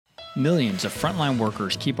Millions of frontline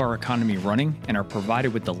workers keep our economy running and are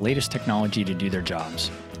provided with the latest technology to do their jobs.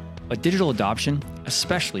 But digital adoption,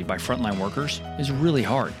 especially by frontline workers, is really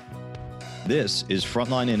hard. This is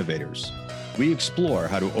Frontline Innovators. We explore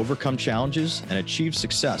how to overcome challenges and achieve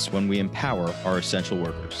success when we empower our essential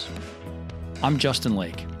workers. I'm Justin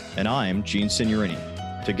Lake. And I'm Gene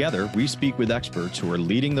Signorini. Together, we speak with experts who are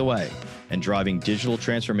leading the way and driving digital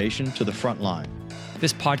transformation to the front line.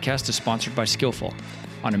 This podcast is sponsored by Skillful,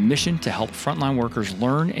 on a mission to help frontline workers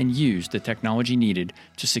learn and use the technology needed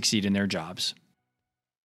to succeed in their jobs.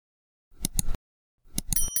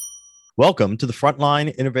 Welcome to the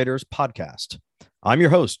Frontline Innovators podcast. I'm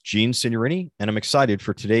your host, Gene Signorini, and I'm excited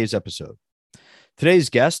for today's episode.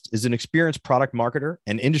 Today's guest is an experienced product marketer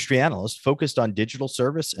and industry analyst focused on digital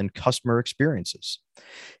service and customer experiences.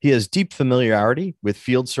 He has deep familiarity with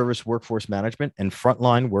field service workforce management and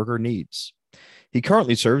frontline worker needs. He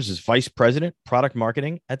currently serves as Vice President, Product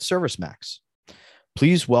Marketing at ServiceMax.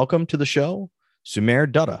 Please welcome to the show, Sumer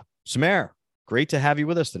Dutta. Sumer, great to have you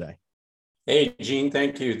with us today. Hey, Gene,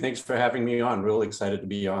 thank you. Thanks for having me on. Really excited to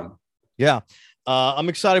be on. Yeah, I'm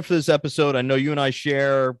excited for this episode. I know you and I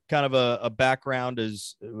share kind of a background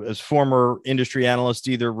as former industry analysts,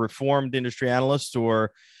 either reformed industry analysts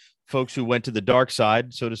or folks who went to the dark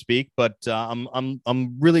side, so to speak. But I'm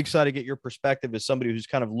really excited to get your perspective as somebody who's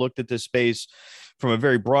kind of looked at this space from a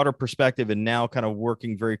very broader perspective and now kind of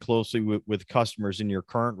working very closely with customers in your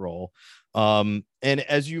current role. And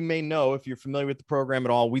as you may know, if you're familiar with the program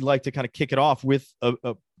at all, we like to kind of kick it off with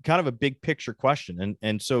a kind of a big picture question.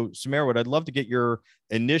 And so, Sumer, what I'd love to get your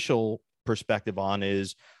initial perspective on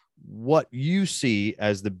is what you see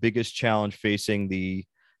as the biggest challenge facing the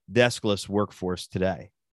deskless workforce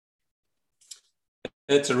today.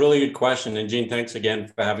 It's a really good question. And Gene, thanks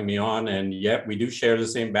again for having me on. And yet we do share the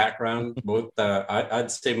same background. Both,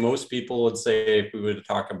 I'd say most people would say if we were to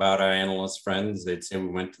talk about our analyst friends, they'd say we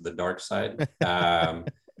went to the dark side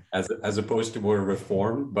as opposed to we're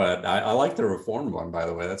reformed. But I like the reformed one, by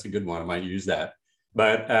the way. That's a good one. I might use that.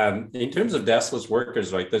 But in terms of deskless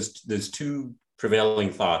workers, right, there's two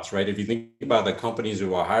prevailing thoughts, right? If you think about the companies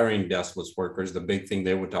who are hiring deskless workers, the big thing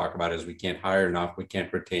they would talk about is we can't hire enough, we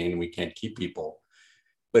can't retain, we can't keep people.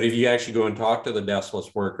 But if you actually go and talk to the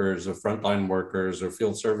deskless workers or frontline workers or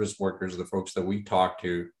field service workers, the folks that we talk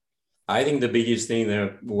to, I think the biggest thing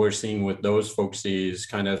that we're seeing with those folks is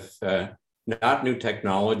kind of not new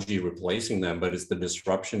technology replacing them, but it's the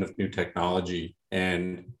disruption of new technology.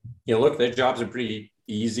 And, you know, look, their jobs are pretty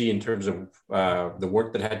easy in terms of the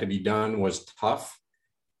work that had to be done was tough.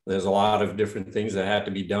 There's a lot of different things that had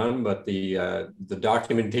to be done, but the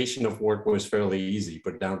documentation of work was fairly easy.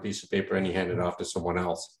 Put down a piece of paper and you hand it off to someone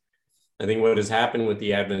else. I think what has happened with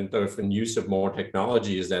the advent of and use of more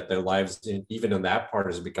technology is that their lives, even in that part,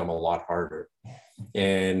 has become a lot harder.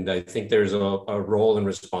 And I think there's a role and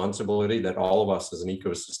responsibility that all of us as an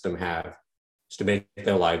ecosystem have is to make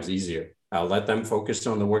their lives easier. Let them focus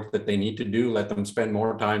on the work that they need to do, let them spend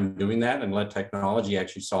more time doing that, and let technology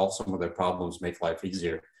actually solve some of their problems, make life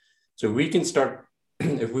easier. So if we can start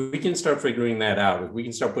figuring that out, if we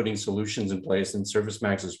can start putting solutions in place, and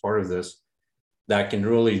ServiceMax is part of this, that can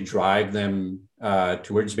really drive them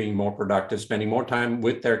towards being more productive, spending more time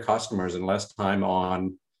with their customers and less time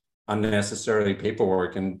on unnecessarily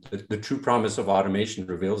paperwork. And the true promise of automation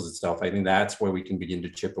reveals itself. I think that's where we can begin to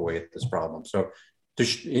chip away at this problem. So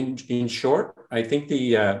in short, I think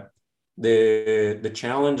the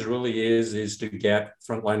challenge really is to get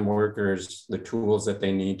frontline workers the tools that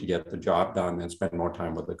they need to get the job done and spend more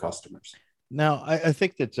time with the customers. Now, I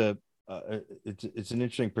think that's it's an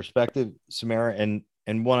interesting perspective, Sumer, and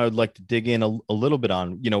one I would like to dig in a little bit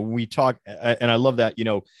on. You know, we talk, and I love that. You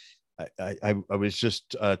know, I was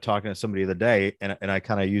just talking to somebody the other day, and I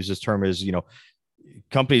kind of use this term as, you know,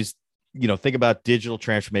 companies, you know, think about digital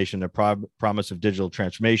transformation, the promise of digital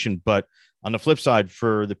transformation. But on the flip side,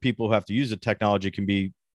 for the people who have to use the technology, can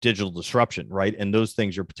be digital disruption, right? And those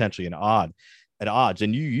things are potentially at odds.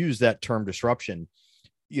 And you use that term disruption.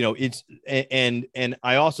 You know, it's and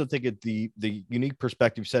I also think the unique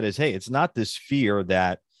perspective set is, hey, it's not this fear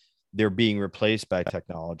that they're being replaced by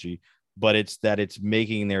technology, but it's that it's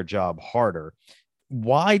making their job harder.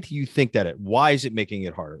 Why do you think that why is it making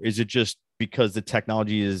it harder? Is it just because the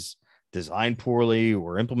technology is designed poorly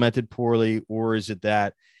or implemented poorly, or is it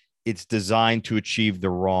that it's designed to achieve the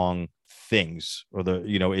wrong things, or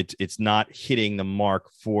it's not hitting the mark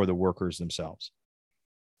for the workers themselves?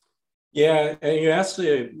 Yeah, and you asked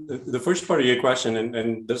the first part of your question,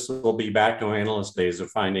 and this will be back to analyst days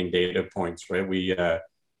of finding data points, right?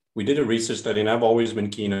 We did a research study, and I've always been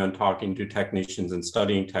keen on talking to technicians and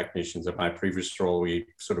studying technicians. In my previous role, we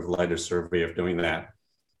sort of led a survey of doing that.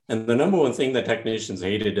 And the number one thing that technicians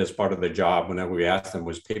hated as part of the job whenever we asked them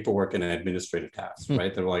was paperwork and administrative tasks,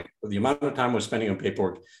 right? They're like, the amount of time we're spending on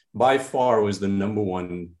paperwork by far was the number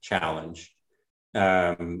one challenge.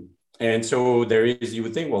 And so there is, you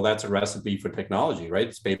would think, well, that's a recipe for technology, right?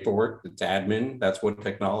 It's paperwork, it's admin. That's what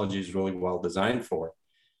technology is really well designed for.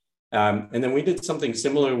 And then we did something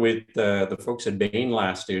similar with the folks at Bain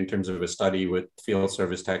last year in terms of a study with field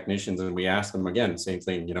service technicians. And we asked them again, same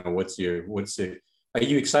thing, you know, are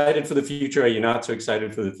you excited for the future? Are you not so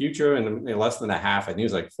excited for the future? And less than a half, I think it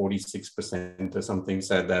was like 46% or something,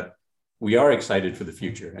 said that we are excited for the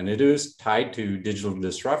future. And it is tied to digital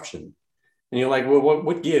disruption. And you're like, well,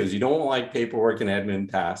 what gives? You don't like paperwork and admin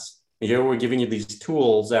tasks. And here we're giving you these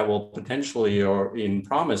tools that will potentially, or in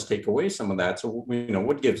promise, take away some of that. So, you know,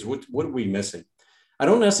 what gives? What are we missing? I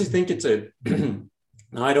don't necessarily think it's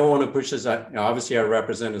I don't want to push this. Obviously, I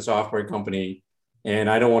represent a software company, and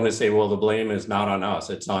I don't want to say, well, the blame is not on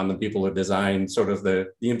us. It's on the people who design sort of the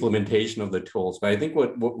implementation of the tools. But I think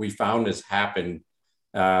what we found has happened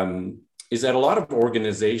is that a lot of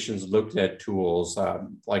organizations looked at tools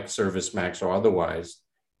like ServiceMax or otherwise,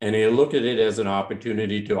 and they looked at it as an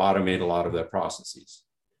opportunity to automate a lot of their processes.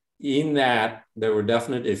 In that, there were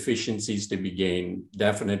definite efficiencies to be gained,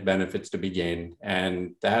 definite benefits to be gained,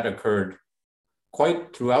 and that occurred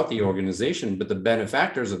quite throughout the organization, but the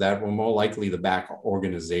benefactors of that were more likely the back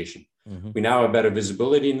organization. Mm-hmm. We now have better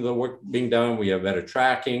visibility into the work being done. We have better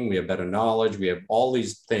tracking. We have better knowledge. We have all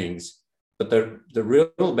these things. But the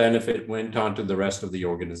real benefit went on to the rest of the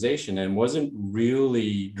organization and wasn't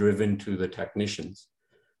really driven to the technicians.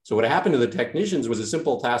 So what happened to the technicians was a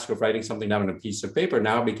simple task of writing something down on a piece of paper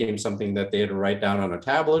now became something that they had to write down on a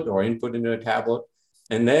tablet or input into a tablet.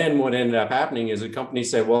 And then what ended up happening is the company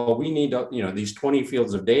said, well, we need, you know, these 20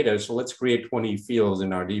 fields of data, so let's create 20 fields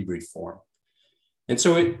in our debrief form. And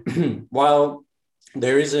so while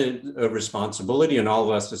there is a responsibility on all of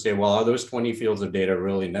us to say, well, are those 20 fields of data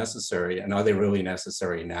really necessary? And are they really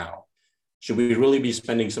necessary now? Should we really be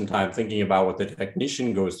spending some time thinking about what the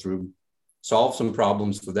technician goes through, solve some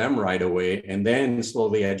problems for them right away, and then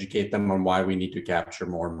slowly educate them on why we need to capture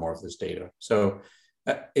more and more of this data? So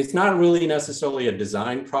it's not really necessarily a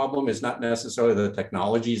design problem. It's not necessarily the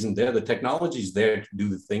technology isn't there. The technology is there to do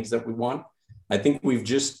the things that we want. I think we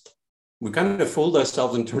kind of fooled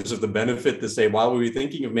ourselves in terms of the benefit to say, while we were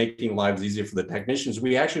thinking of making lives easier for the technicians,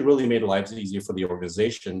 we actually really made lives easier for the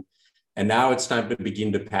organization. And now it's time to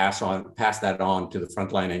begin to pass that on to the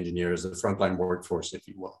frontline engineers, the frontline workforce, if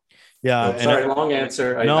you will. Yeah. So, sorry, long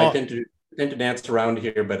answer. No. I tend to dance around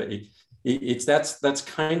here, but that's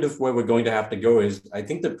kind of where we're going to have to go. Is I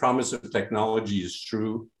think the promise of technology is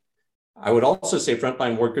true. I would also say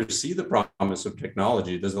frontline workers see the promise of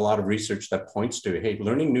technology. There's a lot of research that points to, hey,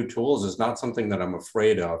 learning new tools is not something that I'm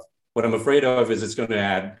afraid of. What I'm afraid of is it's going to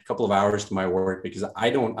add a couple of hours to my work because I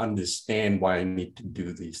don't understand why I need to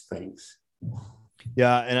do these things.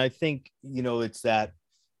 Yeah. And I think, you know, it's that,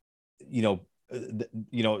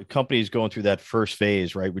 companies going through that first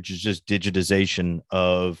phase, right, which is just digitization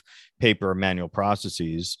of paper manual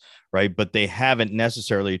processes, right? But they haven't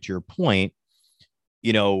necessarily, to your point,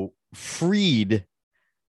 freed,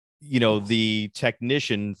 the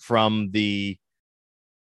technician from the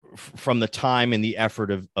time and the effort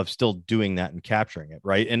of still doing that and capturing it,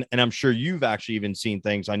 right? And I'm sure you've actually even seen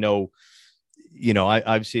things. I know,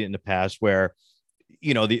 I've seen it in the past where,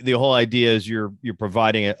 the whole idea is you're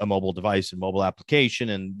providing a mobile device and mobile application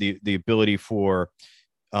and the ability for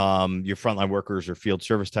your frontline workers or field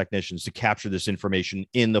service technicians to capture this information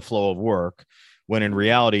in the flow of work, when in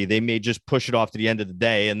reality, they may just push it off to the end of the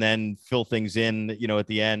day and then fill things in, at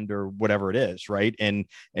the end or whatever it is. Right. And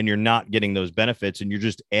you're not getting those benefits and you're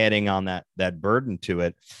just adding on that burden to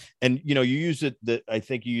it. And, you use it that I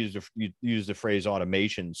think you used the phrase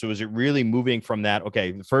automation. So is it really moving from that?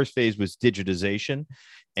 Okay. The first phase was digitization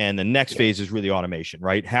and the next phase is really automation,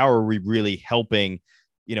 right? How are we really helping,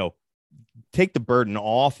 take the burden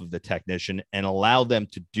off of the technician and allow them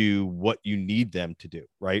to do what you need them to do,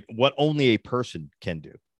 right? What only a person can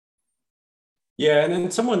do. Yeah. And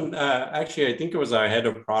then someone, actually, I think it was our head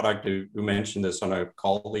of product who mentioned this on a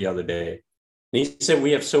call the other day. And he said,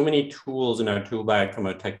 we have so many tools in our tool bag from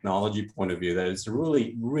a technology point of view that it's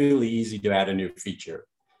really, really easy to add a new feature.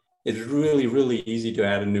 It's really, really easy to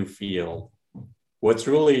add a new field. What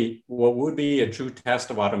would be a true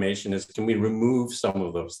test of automation is, can we remove some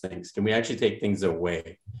of those things? Can we actually take things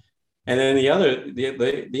away? And then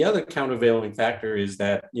the other countervailing factor is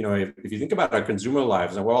that, if you think about our consumer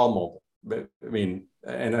lives, and we're all mobile, but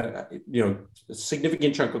a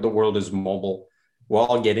significant chunk of the world is mobile. We're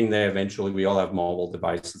all getting there eventually. We all have mobile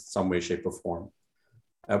devices in some way, shape, or form.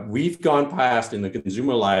 we've gone past in the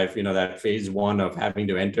consumer life, that phase one of having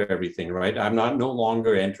to enter everything, right? I'm not no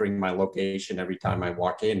longer entering my location every time I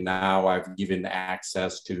walk in. Now I've given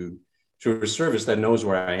access to a service that knows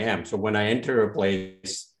where I am. So when I enter a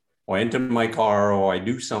place or enter my car or I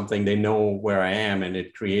do something, they know where I am, and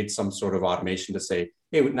it creates some sort of automation to say,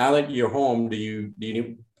 hey, now that you're home, do you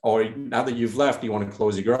need, or now that you've left, do you want to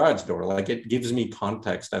close your garage door? Like, it gives me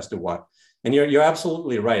context as to what. And you're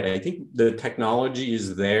absolutely right. I think the technology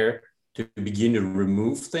is there to begin to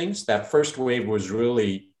remove things. That first wave was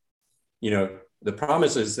really, the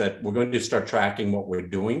promise is that we're going to start tracking what we're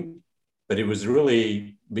doing, but it was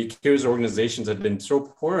really because organizations had been so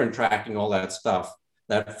poor in tracking all that stuff.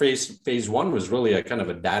 That phase one was really a kind of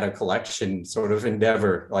a data collection sort of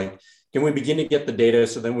endeavor. Like, can we begin to get the data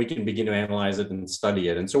so then we can begin to analyze it and study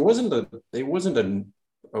it? And so it wasn't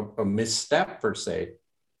a misstep per se,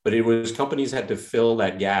 but it was companies had to fill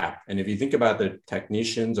that gap. And if you think about the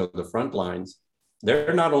technicians or the front lines,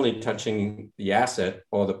 they're not only touching the asset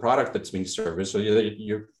or the product that's being serviced, so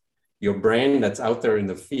your brand that's out there in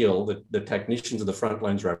the field, the technicians of the front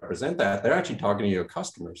lines represent that. They're actually talking to your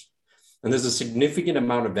customers. And there's a significant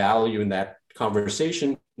amount of value in that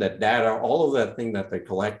conversation, that data, all of that thing that they're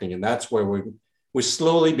collecting. And that's where we're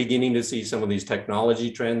slowly beginning to see some of these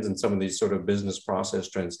technology trends and some of these sort of business process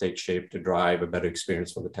trends take shape to drive a better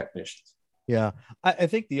experience for the technicians. Yeah. I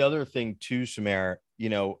think the other thing too, Sumer,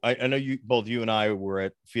 I know both you and I were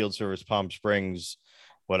at Field Service Palm Springs,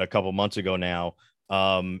 a couple months ago now.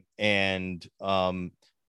 I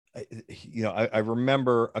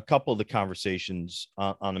remember a couple of the conversations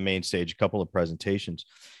on the main stage, a couple of presentations,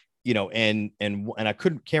 and I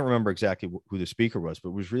can't remember exactly who the speaker was,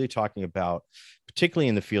 but was really talking about, particularly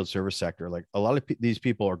in the field service sector, like a lot of these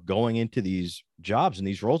people are going into these jobs and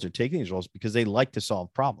these roles, are taking these roles because they like to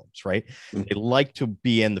solve problems, right? Mm-hmm. They like to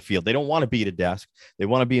be in the field. They don't want to be at a desk. They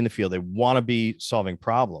want to be in the field. They want to be solving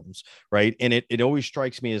problems, right? And it always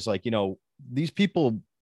strikes me as like, these people,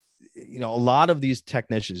 a lot of these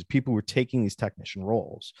technicians, people who are taking these technician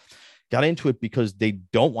roles, got into it because they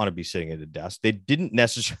don't want to be sitting at a desk. They didn't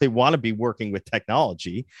necessarily want to be working with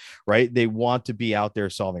technology, right? They want to be out there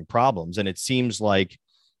solving problems. And it seems like,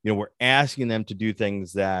 we're asking them to do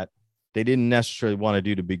things that they didn't necessarily want to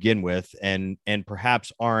do to begin with, and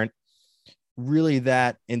perhaps aren't really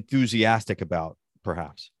that enthusiastic about,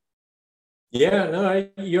 perhaps. Yeah, no,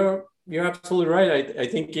 you're absolutely right. I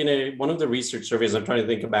think in one of the research surveys, I'm trying to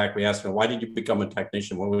think back, we asked them, why did you become a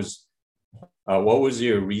technician? What was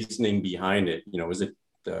your reasoning behind it? Was it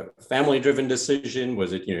a family-driven decision?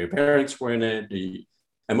 Was it, your parents were in it?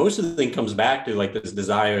 And most of the thing comes back to like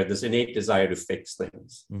this innate desire to fix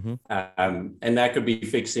things. Mm-hmm. And that could be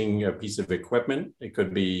fixing a piece of equipment. It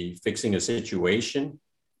could be fixing a situation.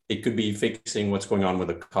 It could be fixing what's going on with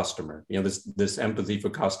a customer. This empathy for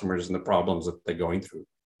customers and the problems that they're going through.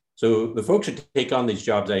 So the folks who take on these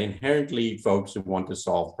jobs are inherently folks who want to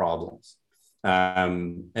solve problems.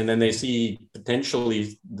 And then they see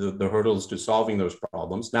potentially the hurdles to solving those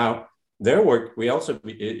problems. Now, their work,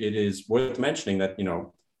 it is worth mentioning that,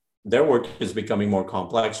 their work is becoming more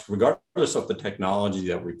complex regardless of the technology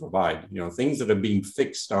that we provide. Things that are being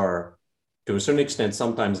fixed are, to a certain extent,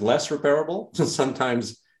 sometimes less repairable.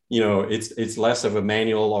 Sometimes, it's less of a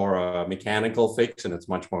manual or a mechanical fix, and it's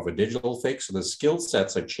much more of a digital fix. So the skill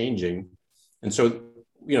sets are changing. And so,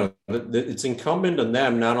 it's incumbent on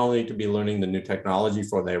them not only to be learning the new technology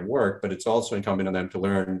for their work, but it's also incumbent on them to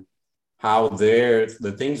learn how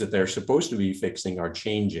the things that they're supposed to be fixing are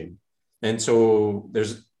changing. And so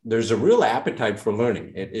there's a real appetite for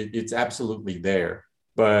learning. It's absolutely there,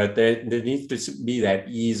 but there needs to be that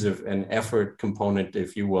ease of an effort component,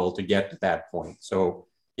 if you will, to get to that point. So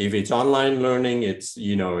if it's online learning, it's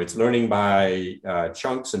learning by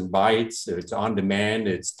chunks and bytes. If it's on demand,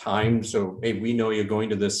 it's timed. So, hey, we know you're going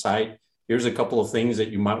to this site. Here's a couple of things that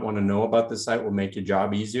you might want to know about this site, will make your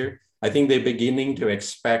job easier. I think they're beginning to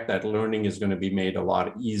expect that learning is going to be made a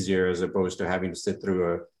lot easier, as opposed to having to sit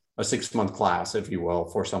through a 6-month class, if you will,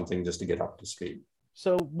 for something just to get up to speed.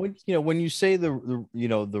 So when you say the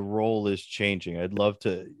role is changing, I'd love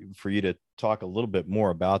for you to talk a little bit more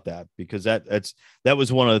about that, because that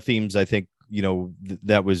was one of the themes, I think,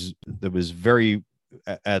 that was very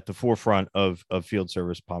at the forefront of Field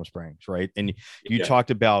Service Palm Springs, right? And you talked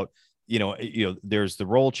about, there's the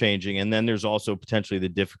role changing, and then there's also potentially the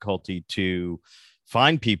difficulty to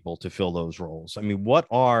find people to fill those roles. I mean, what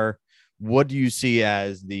do you see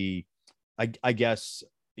as I guess,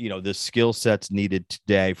 the skill sets needed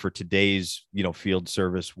today for today's, field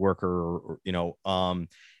service worker,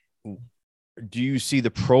 do you see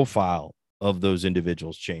the profile of those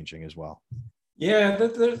individuals changing as well? Yeah,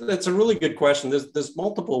 that's a really good question. There's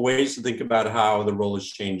multiple ways to think about how the role is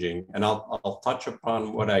changing, and I'll touch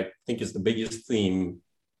upon what I think is the biggest theme,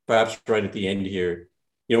 perhaps right at the end here.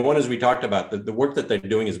 One is we talked about the work that they're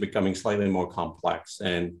doing is becoming slightly more complex,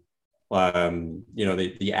 and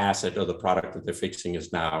the asset or the product that they're fixing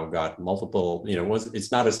has now got multiple.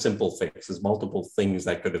 It's not a simple fix. There's multiple things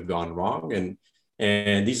that could have gone wrong,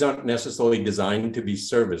 and these aren't necessarily designed to be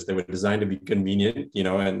serviced. They were designed to be convenient,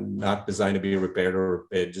 and not designed to be repaired or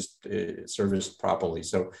just serviced properly.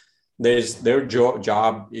 So there's their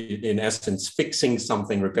job, in essence, fixing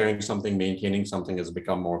something, repairing something, maintaining something has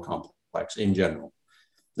become more complex in general.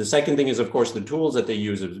 The second thing is, of course, the tools that they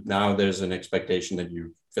use. Now there's an expectation that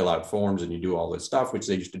you fill out forms and you do all this stuff, which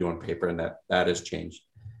they used to do on paper, and that has changed.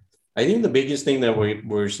 I think the biggest thing that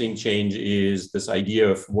we're seeing change is this idea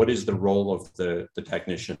of what is the role of the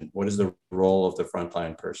technician? What is the role of the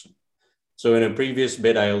frontline person? So in a previous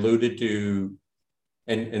bit, I alluded to,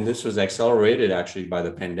 and this was accelerated actually by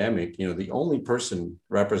the pandemic, the only person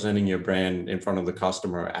representing your brand in front of the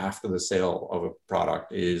customer after the sale of a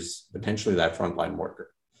product is potentially that frontline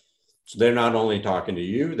worker. So they're not only talking to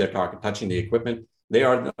you, they're touching the equipment. They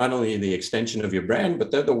are not only the extension of your brand,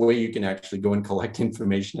 but they're the way you can actually go and collect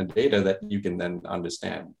information and data that you can then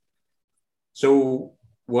understand. So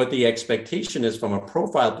what the expectation is from a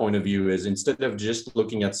profile point of view is, instead of just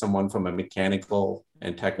looking at someone from a mechanical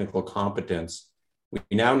and technical competence, we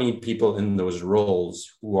now need people in those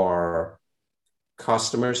roles who are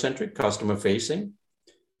customer-centric, customer-facing.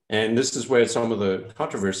 And this is where some of the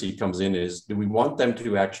controversy comes in, is do we want them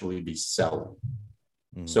to actually be selling?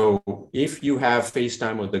 So if you have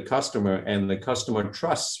FaceTime with the customer and the customer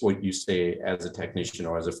trusts what you say as a technician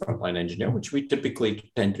or as a frontline engineer, which we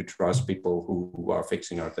typically tend to trust people who are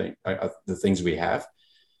fixing the things we have,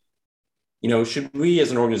 should we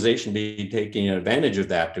as an organization be taking advantage of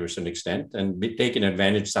that to a certain extent? And taking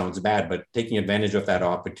advantage sounds bad, but taking advantage of that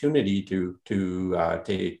opportunity to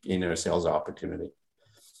take in a sales opportunity.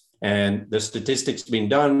 And the statistics being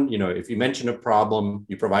done, if you mention a problem,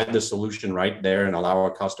 you provide the solution right there and allow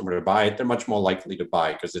a customer to buy it, they're much more likely to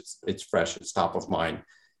buy because it's fresh, it's top of mind.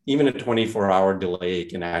 Even a 24-hour delay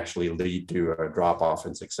can actually lead to a drop-off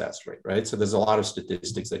in success rate, right? So there's a lot of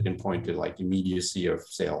statistics that can point to like immediacy of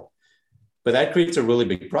sale. But that creates a really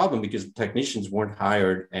big problem because technicians weren't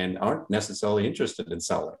hired and aren't necessarily interested in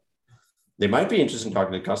selling. They might be interested in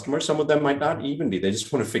talking to customers. Some of them might not even be. They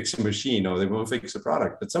just want to fix a machine or they want to fix a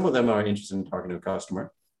product. But some of them are interested in talking to a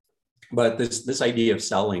customer. But this idea of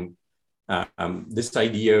selling, this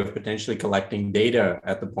idea of potentially collecting data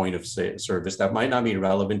at the point of service that might not be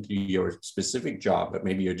relevant to your specific job, but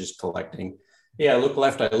maybe you're just collecting, I look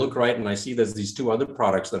left, I look right, and I see there's these two other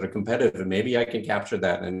products that are competitive, and maybe I can capture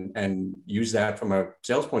that and use that from a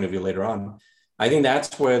sales point of view later on. I think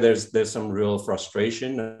that's where there's some real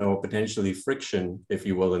frustration or potentially friction, if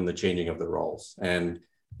you will, in the changing of the roles. And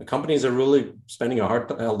the companies are really spending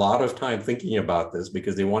a lot of time thinking about this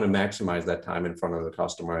because they want to maximize that time in front of the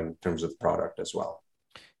customer in terms of the product as well.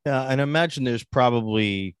 Yeah, and imagine there's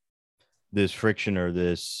this friction or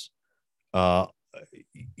this,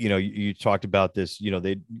 you talked about this,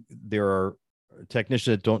 there are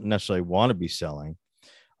technicians that don't necessarily want to be selling.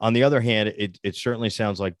 On the other hand, it certainly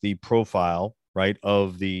sounds like the profile, right,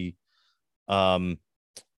 of the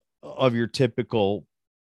of your typical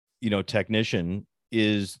technician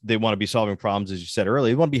is they want to be solving problems, as you said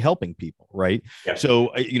earlier. They want to be helping people, right? Yeah.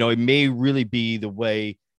 So it may really be the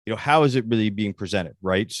way, how is it really being presented,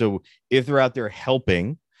 right? So if they're out there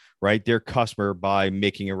helping, right, their customer by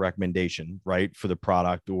making a recommendation, right, for the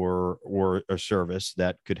product or a service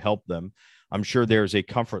that could help them, I'm sure there's a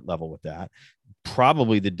comfort level with that.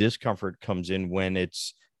 Probably the discomfort comes in when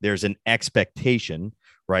there's an expectation,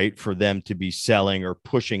 right, for them to be selling or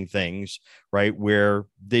pushing things, right, where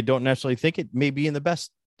they don't necessarily think it may be in the best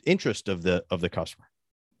interest of the customer.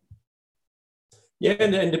 Yeah,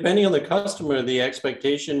 and depending on the customer, the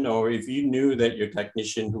expectation, or if you knew that your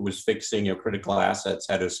technician who was fixing your critical assets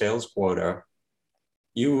had a sales quota,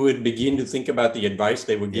 you would begin to think about the advice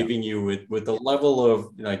they were giving you with the level of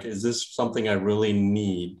like, is this something I really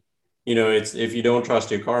need? It's if you don't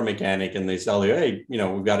trust your car mechanic and they sell you, hey,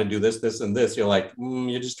 we've got to do this, this, and this. You're like,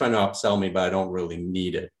 you're just trying to upsell me, but I don't really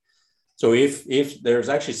need it. So if there's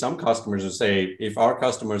actually some customers who say, if our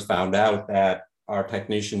customers found out that our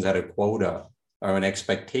technicians had a quota or an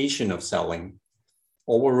expectation of selling,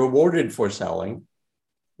 or were rewarded for selling,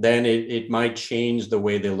 then it might change the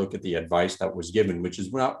way they look at the advice that was given, which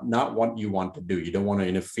is not what you want to do. You don't want to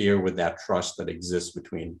interfere with that trust that exists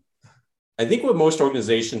between. I think what most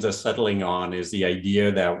organizations are settling on is the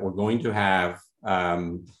idea that we're going to have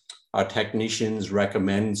our technicians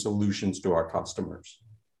recommend solutions to our customers,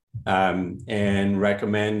 and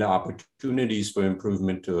recommend opportunities for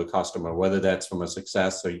improvement to the customer, whether that's from a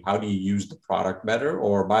success, so how do you use the product better,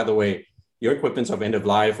 or by the way, your equipment's of end of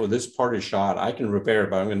life, or this part is shot, I can repair it,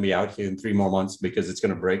 but I'm going to be out here in 3 more months because it's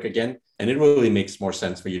going to break again. And it really makes more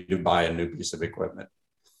sense for you to buy a new piece of equipment.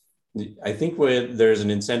 I think where there's an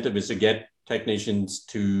incentive is to get technicians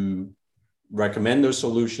to recommend those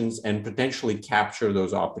solutions and potentially capture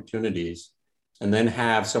those opportunities, and then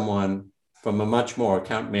have someone from a much more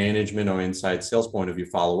account management or inside sales point of view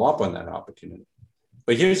follow up on that opportunity.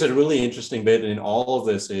 But here's a really interesting bit in all of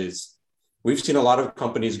this is, we've seen a lot of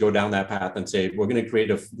companies go down that path and say, we're going to create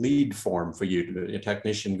a lead form for you, a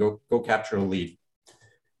technician, go capture a lead.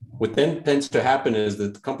 What then tends to happen is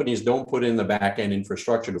that the companies don't put in the back end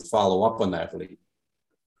infrastructure to follow up on that lead.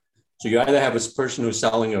 So you either have a person who's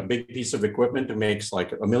selling a big piece of equipment that makes like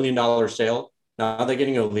 $1 million sale. Now they're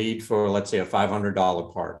getting a lead for, let's say, a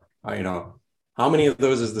 $500 part. How many of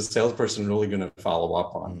those is the salesperson really going to follow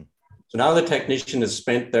up on? So now the technician has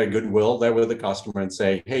spent their goodwill there with the customer and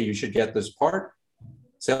say, hey, you should get this part.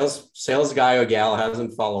 Sales guy or gal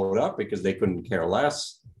hasn't followed up because they couldn't care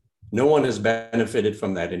less. No one has benefited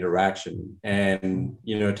from that interaction. And,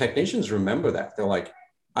 technicians remember that. They're like,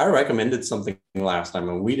 I recommended something last time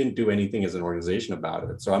and we didn't do anything as an organization about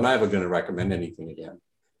it. So I'm not ever going to recommend anything again.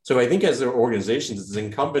 So I think as their organizations, it's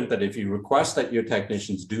incumbent that if you request that your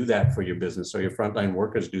technicians do that for your business or your frontline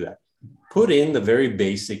workers do that, put in the very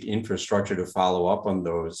basic infrastructure to follow up on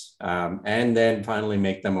those, and then finally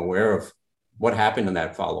make them aware of what happened in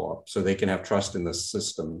that follow-up so they can have trust in the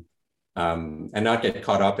system, and not get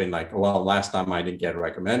caught up in like, well, last time I didn't get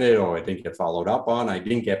recommended, or I didn't get followed up on, I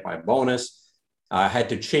didn't get my bonus. I had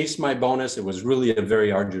to chase my bonus. It was really a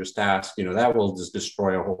very arduous task. That will just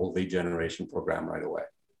destroy a whole lead generation program right away.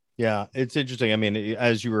 Yeah, it's interesting. I mean,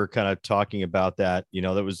 as you were kind of talking about that,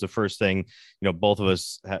 that was the first thing, both of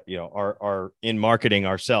us, are in marketing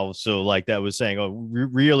ourselves. So like that was saying, oh,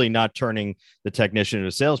 really not turning the technician into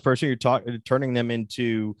a salesperson. You're turning them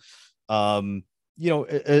into,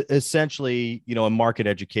 essentially, a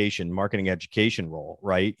marketing education role,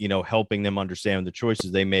 right? Helping them understand the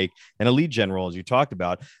choices they make, and a lead gen role, as you talked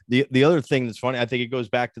about. The other thing that's funny, I think it goes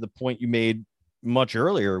back to the point you made much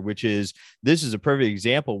earlier, which is this is a perfect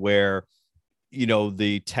example where,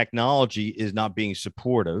 the technology is not being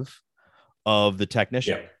supportive of the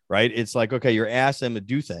technician, yeah. Right? It's like, okay, you're asking them to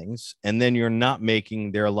do things and then you're not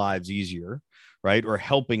making their lives easier, right? Or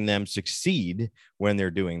helping them succeed when they're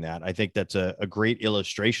doing that. I think that's a great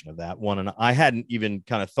illustration of that one. And I hadn't even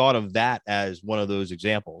kind of thought of that as one of those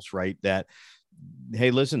examples, right? That, hey,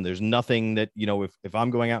 listen, there's nothing that, if I'm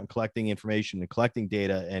going out and collecting information and collecting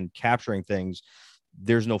data and capturing things,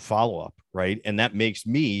 there's no follow-up, right? And that makes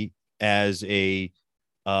me as your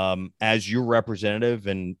representative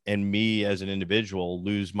and me as an individual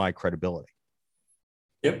lose my credibility.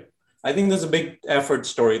 Yep. I think there's a big effort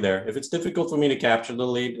story there. If it's difficult for me to capture the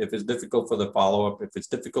lead, if it's difficult for the follow-up, if it's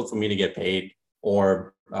difficult for me to get paid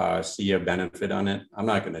or see a benefit on it, I'm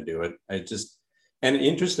not going to do it. And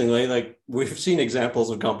interestingly, like we've seen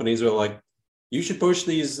examples of companies where like, you should push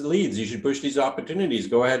these leads, you should push these opportunities,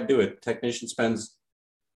 go ahead and do it. Technician spends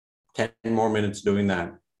 10 more minutes doing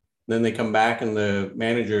that. Then they come back and the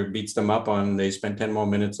manager beats them up on, they spent 10 more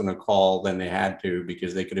minutes on a call than they had to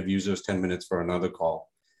because they could have used those 10 minutes for another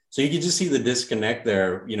call. So you can just see the disconnect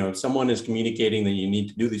there. Someone is communicating that you need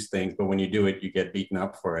to do these things, but when you do it, you get beaten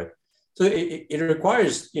up for it. So it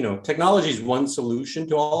requires, technology is one solution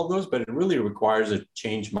to all of those, but it really requires a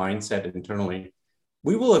change mindset internally.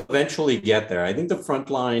 We will eventually get there. I think the front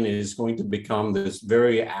line is going to become this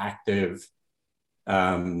very active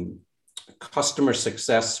customer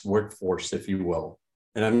success workforce, if you will.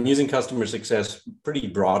 And I'm using customer success pretty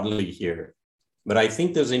broadly here. But I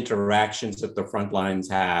think those interactions that the front lines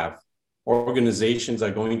have, organizations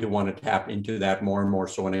are going to want to tap into that more and more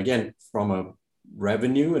so. And again, from a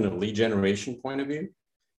revenue and a lead generation point of view,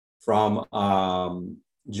 from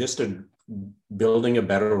just building a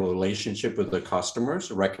better relationship with the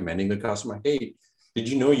customers, recommending the customer, hey, did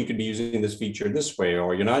you know you could be using this feature this way,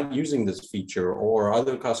 or you're not using this feature, or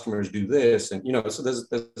other customers do this, and so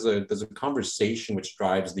there's a conversation which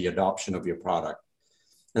drives the adoption of your product.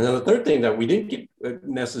 And then the third thing that we didn't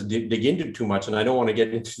necessarily dig into too much, and I don't want to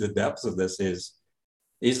get into the depths of this, is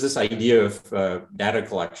this idea of data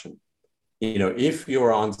collection. If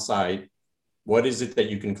you're on site, what is it that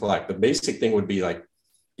you can collect? The basic thing would be like,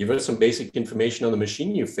 give us some basic information on the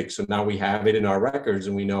machine you fixed. So now we have it in our records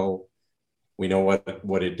and we know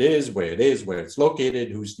what it is, where it's located,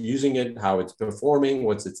 who's using it, how it's performing,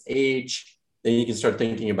 what's its age, Then you can start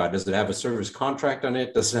thinking about, does it have a service contract on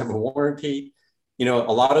it? Does it have a warranty? You know,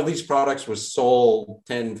 a lot of these products were sold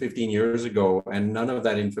 10, 15 years ago, and none of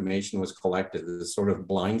that information was collected. There's a sort of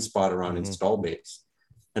blind spot around install base.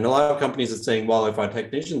 And a lot of companies are saying, well, if our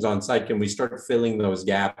technicians on site, can we start filling those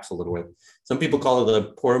gaps a little bit? Some people call it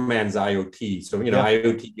the poor man's IoT. So, you know,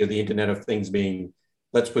 IoT, the Internet of Things being,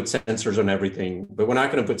 let's put sensors on everything, but we're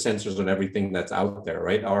not going to put sensors on everything that's out there,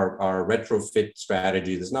 right? Our retrofit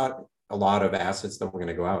strategy, there's not a lot of assets that we're going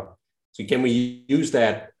to go out. So can we use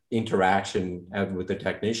that interaction with the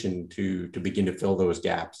technician to begin to fill those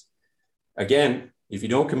gaps? Again, if you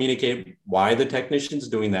don't communicate why the technician's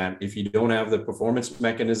doing that, if you don't have the performance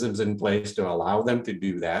mechanisms in place to allow them to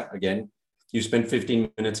do that, again, you spend 15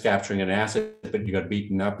 minutes capturing an asset, but you got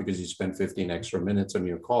beaten up because you spent 15 extra minutes on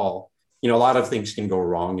your call. You know, a lot of things can go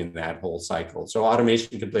wrong in that whole cycle. So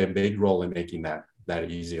automation can play a big role in making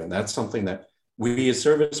that easier. And that's something that we as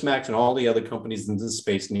ServiceMax and all the other companies in this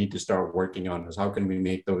space need to start working on, is how can we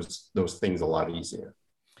make those things a lot easier?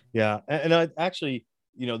 Yeah. And I actually,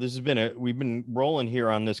 you know, this has been we've been rolling here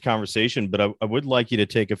on this conversation, but I would like you to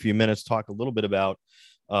take a few minutes, talk a little bit about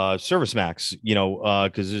ServiceMax, you know,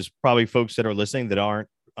 because there's probably folks that are listening that aren't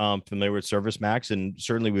familiar with ServiceMax, and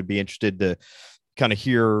certainly would be interested to kind of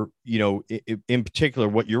hear, you know, in particular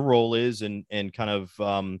what your role is, and kind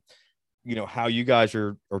of, you know, how you guys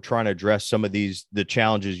are trying to address some of the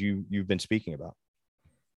challenges you've been speaking about.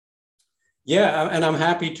 Yeah, and I'm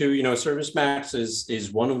happy to. You know, ServiceMax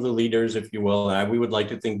is one of the leaders, if you will. We would like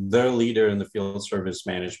to think the leader in the field service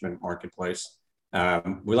management marketplace.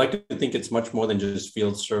 We like to think it's much more than just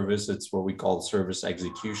field service. It's what we call service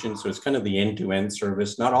execution. So it's kind of the end-to-end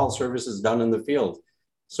service. Not all service is done in the field.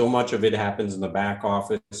 So much of it happens in the back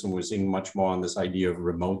office, and we're seeing much more on this idea of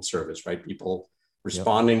remote service, right? People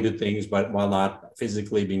responding to things, but while not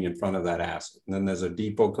physically being in front of that asset. And then there's a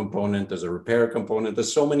depot component, there's a repair component.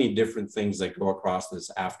 There's so many different things that go across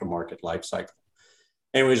this aftermarket life cycle.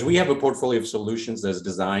 Anyways, we have a portfolio of solutions that's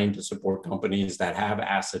designed to support companies that have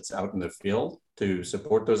assets out in the field, to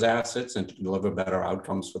support those assets and to deliver better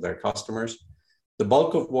outcomes for their customers. The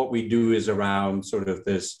bulk of what we do is around sort of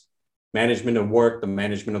this management of work, the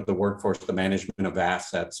management of the workforce, the management of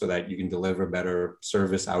assets, so that you can deliver better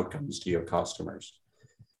service outcomes to your customers.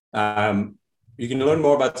 You can learn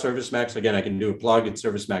more about ServiceMax. Again, I can do a plug at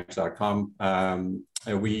servicemax.com. I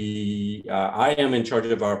am in charge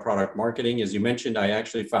of our product marketing. As you mentioned, I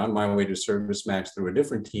actually found my way to ServiceMax through a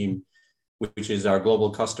different team, which is our global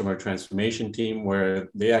customer transformation team, where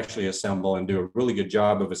they actually assemble and do a really good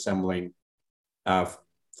job of assembling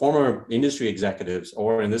former industry executives,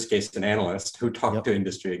 or in this case, an analyst who talk to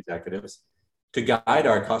industry executives, to guide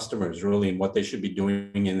our customers really in what they should be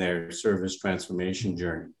doing in their service transformation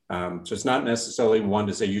journey. So it's not necessarily one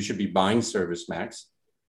to say you should be buying ServiceMax,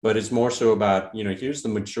 but it's more so about, you know, here's the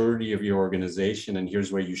maturity of your organization, and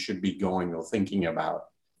here's where you should be going or thinking about.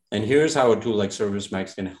 And here's how a tool like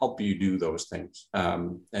ServiceMax can help you do those things.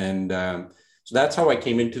 So that's how I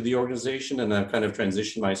came into the organization, and I've kind of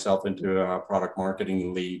transitioned myself into a product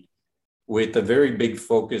marketing lead with a very big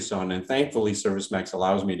focus on, and thankfully ServiceMax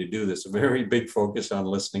allows me to do this, a very big focus on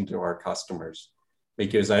listening to our customers,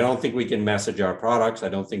 because I don't think we can message our products. I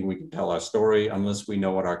don't think we can tell our story unless we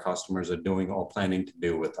know what our customers are doing or planning to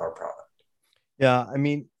do with our product. Yeah, I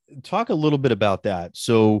mean, talk a little bit about that.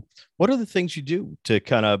 So what are the things you do to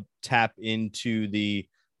kind of tap into the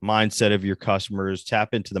mindset of your customers,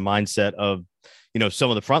 tap into the mindset of, you know, some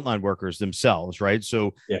of the frontline workers themselves, right?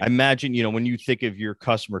 So I imagine, you know, when you think of your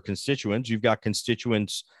customer constituents, you've got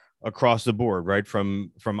constituents across the board, right?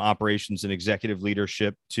 From operations and executive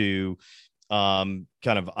leadership to kind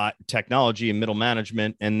of technology and middle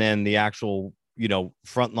management, and then the actual, you know,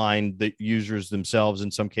 frontline, the users themselves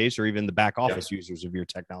in some case, or even the back office users of your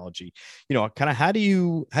technology. You know, kind of how do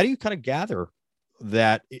you kind of gather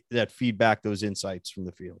that feedback, those insights from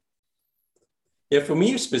the field? Yeah, for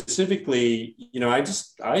me specifically, you know,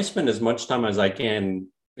 I spend as much time as I can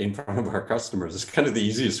in front of our customers. It's kind of the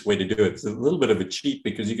easiest way to do it. It's a little bit of a cheat,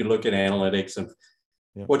 because you can look at analytics of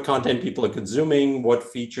what content people are consuming, what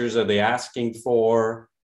features are they asking for.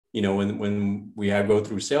 You know, when we go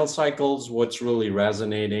through sales cycles, what's really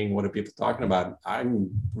resonating, what are people talking about?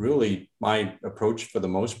 My approach for the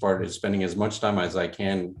most part is spending as much time as I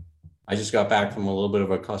can. I just got back from a little bit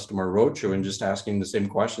of a customer roadshow and just asking the same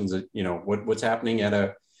questions that, you know, what's happening at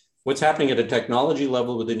a technology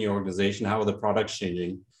level within your organization? How are the products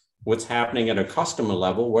changing? What's happening at a customer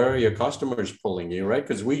level? Where are your customers pulling you, right?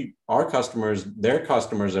 Because their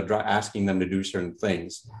customers are asking them to do certain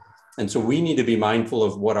things. And so we need to be mindful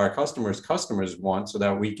of what our customers want so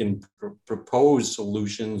that we can propose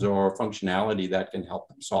solutions or functionality that can help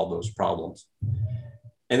them solve those problems.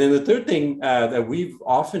 And then the third thing that we've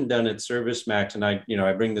often done at ServiceMax, and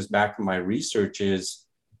I bring this back from my research, is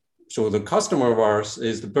so the customer of ours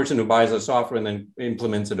is the person who buys the software and then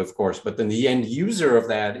implements it, of course, but then the end user of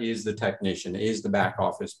that is the technician, is the back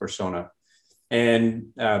office persona.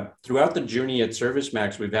 And throughout the journey at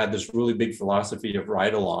ServiceMax, we've had this really big philosophy of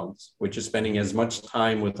ride-alongs, which is spending as much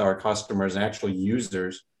time with our customers and actual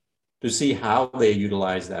users to see how they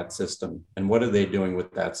utilize that system and what are they doing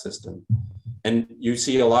with that system. And you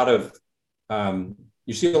see a lot of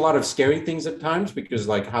scary things at times, because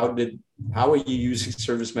like, how are you using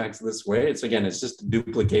ServiceMax this way? It's just a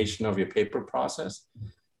duplication of your paper process.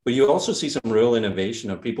 But you also see some real innovation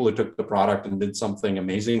of people who took the product and did something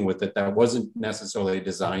amazing with it that wasn't necessarily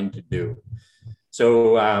designed to do.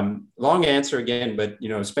 So long answer again, but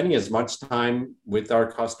spending as much time with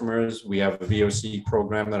our customers. We have a VOC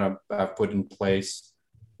program that I've put in place.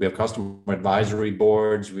 We have customer advisory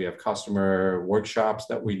boards. We have customer workshops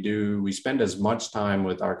that we do. We spend as much time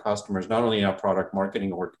with our customers, not only in our product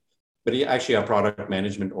marketing org, but actually our product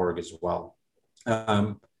management org as well.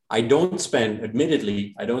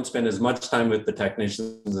 Admittedly, I don't spend as much time with the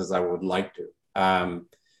technicians as I would like to.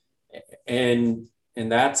 And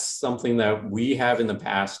that's something that we have in the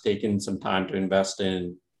past taken some time to invest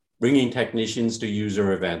in, bringing technicians to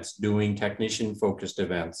user events, doing technician-focused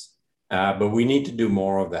events. But we need to do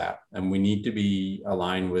more of that. And we need to be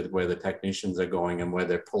aligned with where the technicians are going and where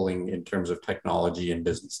they're pulling in terms of technology and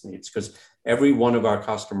business needs, because every one of our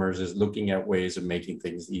customers is looking at ways of making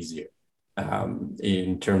things easier.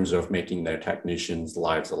 In terms of making their technicians'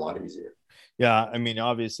 lives a lot easier. Yeah, I mean,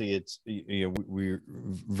 obviously, it's we're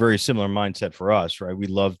very similar mindset for us, right? We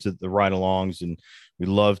love the ride-alongs, and we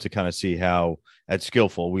love to kind of see how at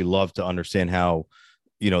Skillful, we love to understand how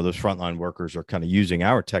those frontline workers are kind of using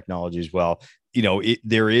our technology as well.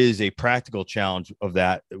 There is a practical challenge of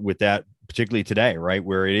that with that, particularly today, right,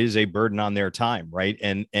 where it is a burden on their time, right,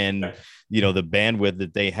 and the bandwidth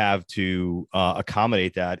that they have to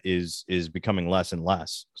accommodate that is becoming less and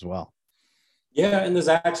less as well. Yeah, and there's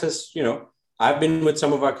access. I've been with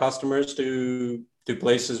some of our customers to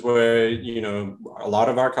places where a lot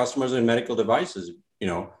of our customers are in medical devices.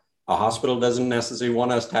 A hospital doesn't necessarily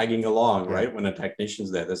want us tagging along, right? When a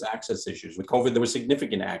technician's there, there's access issues. With COVID, there were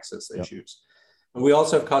significant access issues. And we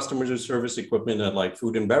also have customers who service equipment at like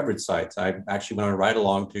food and beverage sites. I actually went on a ride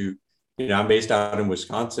along to, I'm based out in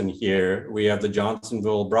Wisconsin here. We have the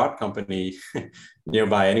Johnsonville Brat Company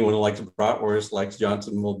nearby. Anyone who likes bratwurst likes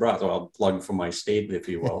Johnsonville Brat. So I'll plug for my state, if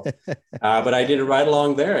you will. But I did a ride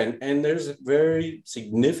along there, and there's very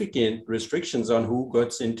significant restrictions on who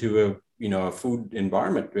gets into a food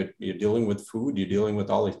environment. You're dealing with food, you're dealing with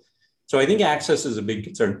all these. So I think access is a big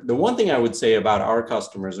concern. The one thing I would say about our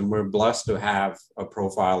customers, and we're blessed to have a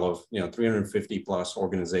profile of 350 plus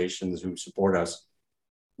organizations who support us,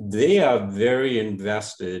 they are very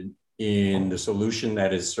invested in the solution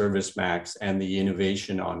that is ServiceMax and the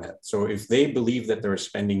innovation on it. So if they believe that they're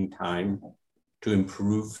spending time to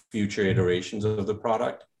improve future iterations of the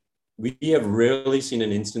product, we have rarely seen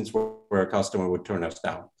an instance where a customer would turn us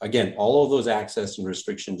down. Again, all of those access and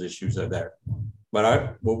restrictions issues are there.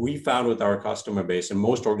 But what we found with our customer base, and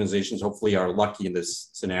most organizations hopefully are lucky in this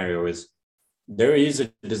scenario, is there is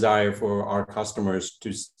a desire for our customers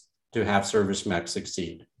to have ServiceMax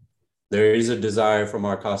succeed. There is a desire from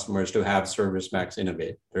our customers to have ServiceMax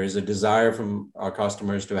innovate. There is a desire from our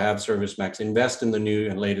customers to have ServiceMax invest in the new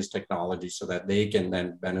and latest technology so that they can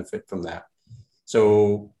then benefit from that.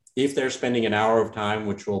 So if they're spending an hour of time,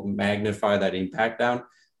 which will magnify that impact down,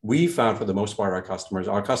 we found for the most part,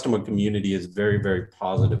 our customer community is very, very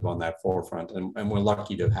positive on that forefront. And we're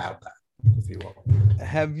lucky to have that, if you will.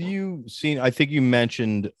 Have you seen, I think you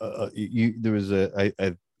mentioned, there was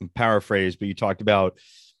a paraphrase, but you talked about,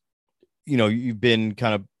 you've been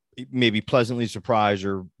kind of maybe pleasantly surprised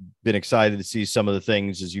or been excited to see some of the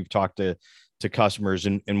things as you've talked to customers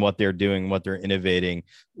and what they're doing, what they're innovating.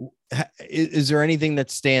 Is there anything that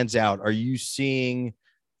stands out? Are you seeing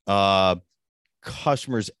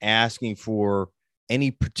customers asking for any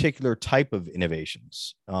particular type of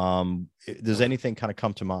innovations? Does anything kind of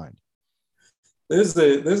come to mind? There's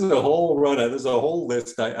a whole runner. There's a whole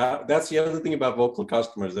list. That's the other thing about vocal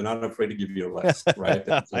customers. They're not afraid to give you a list, right?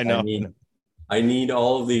 I know. I need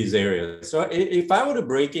all of these areas. So if I were to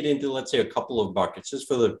break it into, let's say, a couple of buckets, just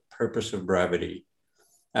for the purpose of brevity,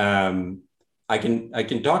 I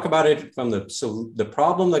can talk about it from the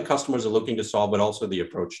problem that customers are looking to solve, but also the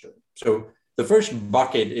approach to it. So the first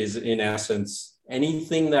bucket is, in essence,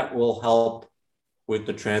 anything that will help with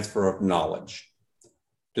the transfer of knowledge.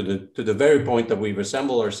 To the very point that we've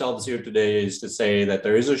assembled ourselves here today is to say that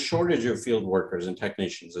there is a shortage of field workers and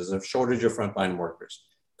technicians. There's a shortage of frontline workers.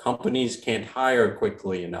 Companies can't hire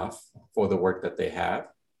quickly enough for the work that they have.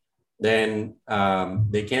 Then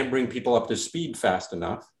they can't bring people up to speed fast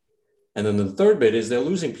enough. And then the third bit is they're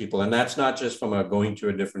losing people. And that's not just from going to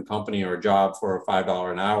a different company or a job for a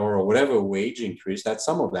 $5 an hour or whatever wage increase. That's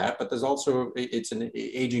some of that, but there's also, it's an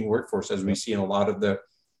aging workforce, as we see in a lot of the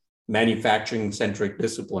manufacturing centric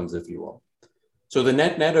disciplines, if you will. So the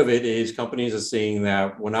net of it is companies are seeing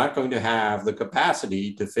that we're not going to have the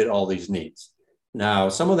capacity to fit all these needs. Now,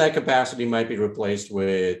 some of that capacity might be replaced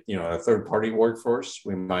with, a third-party workforce.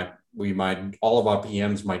 All of our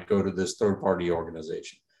PMs might go to this third-party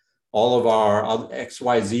organization. All of our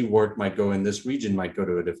XYZ work might go in this region, might go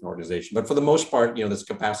to a different organization. But for the most part, there's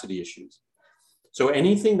capacity issues. So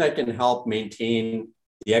anything that can help maintain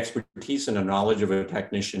the expertise and the knowledge of a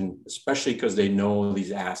technician, especially because they know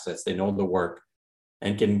these assets, they know the work,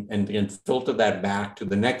 and can filter that back to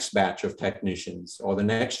the next batch of technicians or the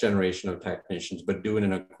next generation of technicians, but do it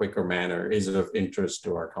in a quicker manner, is of interest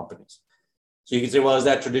to our companies. So you can say, well, is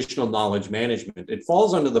that traditional knowledge management? It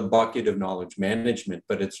falls under the bucket of knowledge management,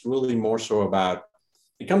 but it's really more so about,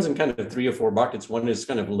 it comes in kind of 3 or 4 buckets. One is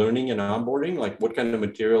kind of learning and onboarding, like what kind of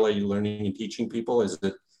material are you learning and teaching people? Is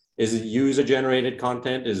it user-generated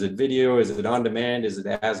content? Is it video? Is it on demand? Is it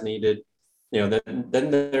as needed?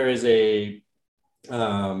 Then there is a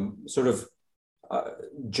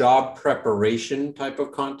job preparation type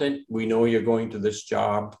of content. We know you're going to this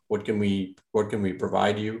job. What can we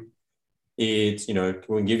provide you? It's, can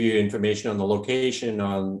we give you information on the location,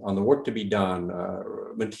 on the work to be done,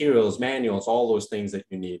 materials, manuals, all those things that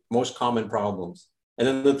you need, most common problems. And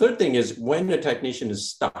then the third thing is when a technician is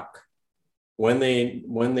stuck, when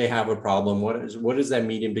they have a problem, what is that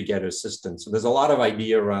medium to get assistance? So there's a lot of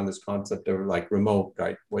idea around this concept of like remote,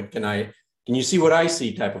 right? Can you see what I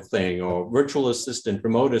see type of thing, or virtual assistant,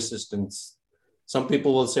 remote assistance. Some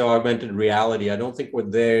people will say augmented reality. I don't think we're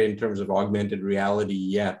there in terms of augmented reality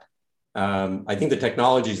yet. I think the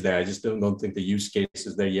technology is there. I just don't think the use case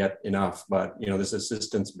is there yet enough, but this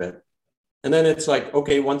assistance bit. And then it's like,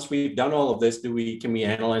 okay, once we've done all of this, can we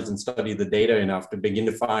analyze and study the data enough to begin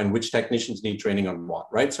to find which technicians need training on what,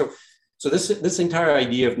 right? So this entire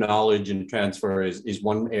idea of knowledge and transfer is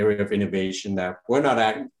one area of innovation that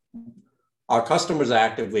our customers are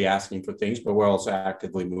actively asking for things, but we're also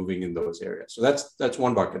actively moving in those areas. So that's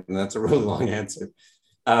one bucket, and that's a really long answer.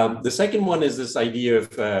 The second one is this idea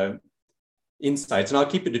of insights, and I'll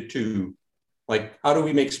keep it to 2. Like, how do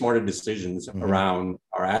we make smarter decisions around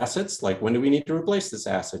our assets? Like, when do we need to replace this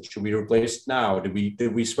asset? Should we replace it now? Did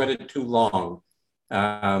we sweat it too long?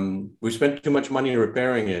 We spent too much money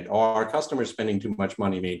repairing it, or our customers spending too much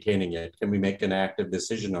money maintaining it? Can we make an active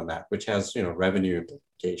decision on that, which has revenue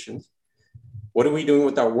implications? What are we doing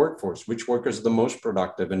with our workforce? Which workers are the most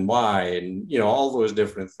productive and why? And all those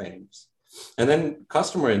different things. And then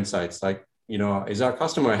customer insights, like, is our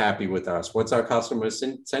customer happy with us? What's our customer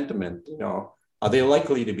sentiment? Are they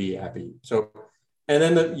likely to be happy? So, and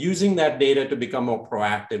then using that data to become more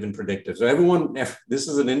proactive and predictive. So this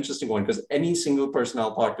is an interesting one, because any single person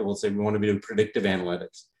I'll talk to will say, we want to be doing predictive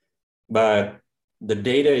analytics, but the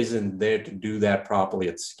data isn't there to do that properly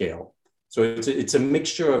at scale. So it's a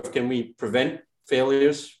mixture of, can we prevent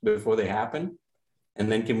failures before they happen? And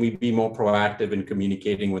then can we be more proactive in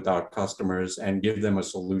communicating with our customers and give them a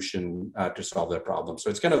solution to solve their problem? So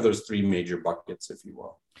it's kind of those 3 major buckets, if you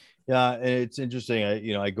will. Yeah, and it's interesting.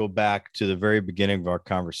 I go back to the very beginning of our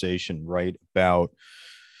conversation, right, about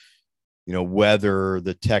whether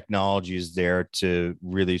the technology is there to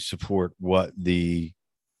really support what the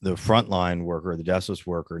frontline worker, the deskless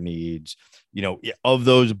worker needs. Of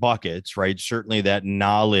those buckets, right? Certainly that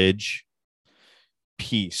knowledge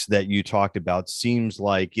piece that you talked about seems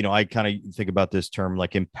like, I kind of think about this term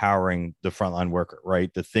like empowering the frontline worker,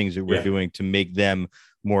 right? The things that we're doing to make them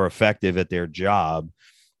more effective at their job.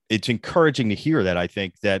 It's encouraging to hear that. I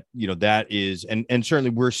think that, that is, and certainly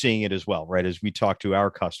we're seeing it as well, right? As we talk to our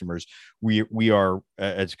customers, we are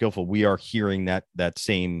at Skillful, we are hearing that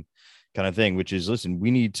same kind of thing, which is, listen, we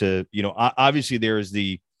need to, obviously there is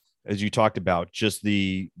as you talked about, just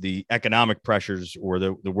the economic pressures or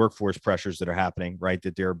the workforce pressures that are happening, right?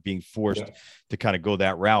 That they're being forced to kind of go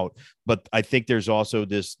that route. But I think there's also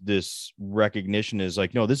this recognition is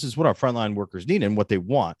like, no, this is what our frontline workers need and what they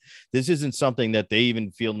want. This isn't something that they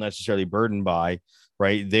even feel necessarily burdened by,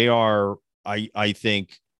 right? They are, I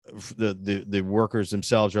think the workers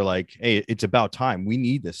themselves are like, hey, it's about time. We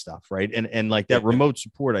need this stuff, right? And like that remote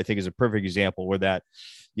support, I think, is a perfect example where that,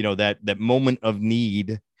 that moment of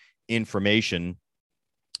need information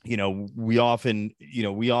we often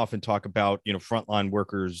talk about, frontline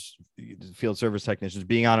workers, field service technicians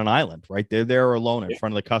being on an island, right? They're there alone in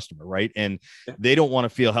front of the customer, right? And they don't want to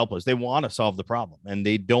feel helpless. They want to solve the problem, and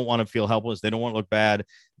they don't want to feel helpless. They don't want to look bad.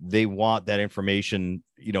 They want that information,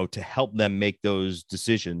 to help them make those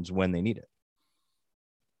decisions when they need it.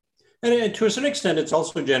 And to a certain extent, it's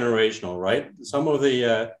also generational, right?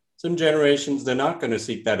 Some generations, they're not going to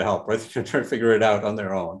seek that help, right? They're trying to figure it out on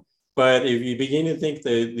their own. But if you begin to think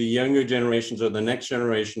the younger generations or the next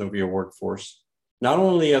generation of your workforce, not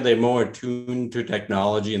only are they more attuned to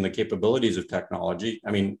technology and the capabilities of technology.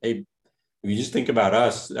 I mean, if you just think about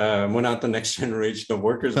us, we're not the next generation of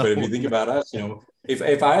workers, but if you think about us,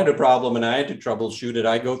 if I had a problem and I had to troubleshoot it,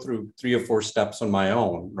 I go through 3 or 4 steps on my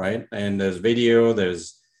own, right? And there's video,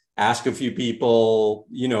 there's ask a few people,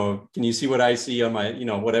 can you see what I see on my,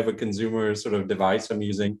 whatever consumer sort of device I'm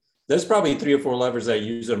using? There's probably 3 or 4 levers I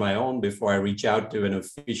use on my own before I reach out to an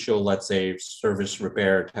official, let's say, service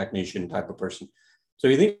repair technician type of person. So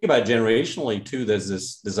you think about generationally too, there's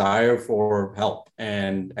this desire for help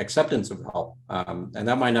and acceptance of help. And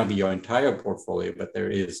that might not be your entire portfolio, but there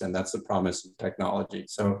is, and that's the promise of technology.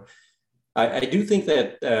 So I do think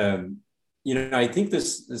that, I think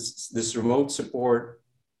this remote support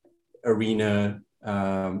arena,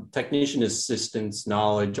 technician assistance,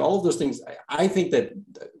 knowledge, all of those things, I think that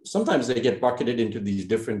sometimes they get bucketed into these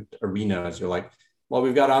different arenas. You're like, well,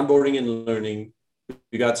 we've got onboarding and learning,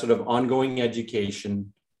 we've got sort of ongoing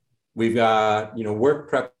education, we've got, work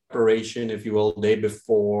preparation, if you will, day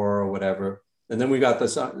before or whatever. And then we've got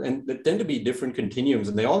this, and they tend to be different continuums,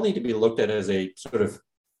 and they all need to be looked at as a sort of,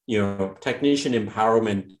 technician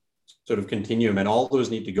empowerment sort of continuum, and all those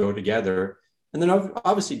need to go together. And then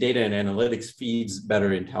obviously data and analytics feeds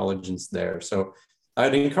better intelligence there. So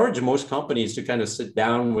I'd encourage most companies to kind of sit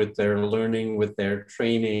down with their learning, with their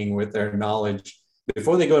training, with their knowledge,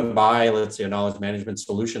 before they go and buy, let's say, a knowledge management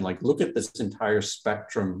solution. Like, look at this entire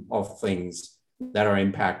spectrum of things that are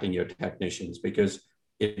impacting your technicians, because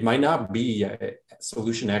it might not be a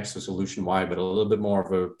solution X or solution Y, but a little bit more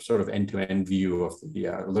of a sort of end-to-end view of the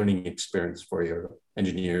learning experience for your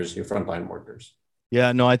engineers, your frontline workers.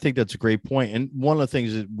 Yeah, no, I think that's a great point. And one of the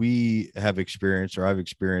things that we have experienced, or I've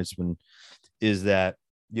experienced, is that,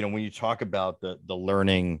 when you talk about the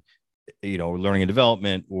learning, learning and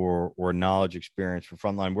development or knowledge experience for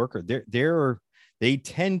frontline worker, they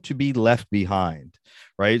tend to be left behind,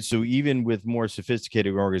 right? So even with more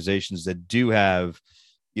sophisticated organizations that do have,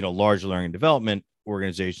 large learning and development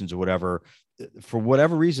organizations or whatever, for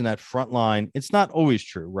whatever reason, that frontline, it's not always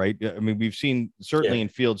true, right? I mean, we've seen certainly in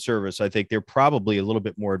field service, I think they're probably a little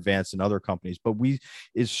bit more advanced than other companies, but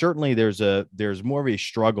there's more of a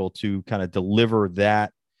struggle to kind of deliver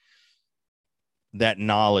that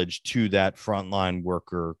knowledge to that frontline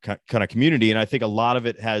worker kind of community. And I think a lot of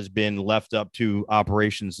it has been left up to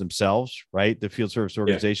operations themselves, right? The field service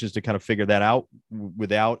organizations to kind of figure that out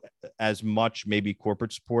without as much maybe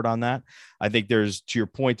corporate support on that. I think to your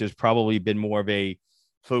point, there's probably been more of a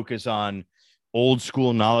focus on old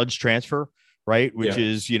school knowledge transfer, right? Which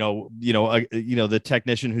is, the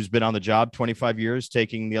technician who's been on the job 25 years,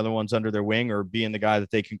 taking the other ones under their wing, or being the guy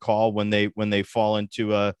that they can call when they fall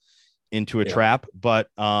into a trap. But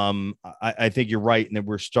I think you're right. And that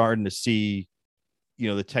we're starting to see,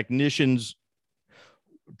 the technicians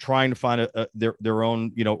trying to find their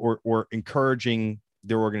own, or encouraging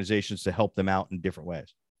their organizations to help them out in different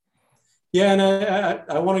ways. Yeah. And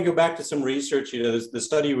I want to go back to some research. The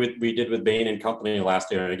study we did with Bain and Company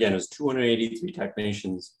last year, and again, it was 283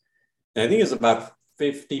 technicians. And I think it's about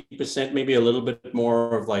 50%, maybe a little bit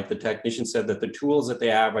more, of like the technicians said that the tools that they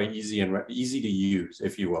have are easy to use,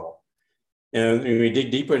 if you will. And when we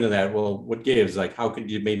dig deeper into that, well, what gives? Like, how could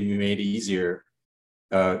you maybe make it easier?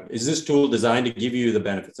 Is this tool designed to give you the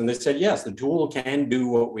benefits? And they said, yes, the tool can do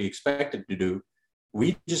what we expect it to do.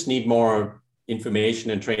 We just need more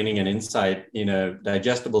information and training and insight in a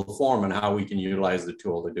digestible form on how we can utilize the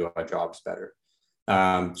tool to do our jobs better.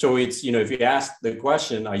 So it's, if you ask the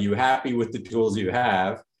question, are you happy with the tools you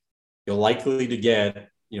have? You're likely to get,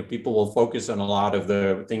 people will focus on a lot of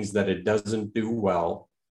the things that it doesn't do well.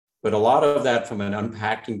 But a lot of that, from an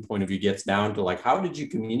unpacking point of view, gets down to like, how did you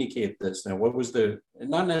communicate this? Now, what was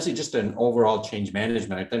not necessarily just an overall change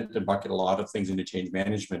management. I tend to bucket a lot of things into change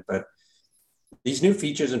management, but these new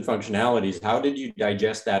features and functionalities, how did you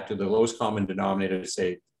digest that to the lowest common denominator to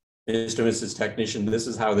say, Mr. and Mrs. Technician, this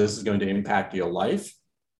is how this is going to impact your life?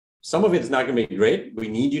 Some of it is not going to be great. We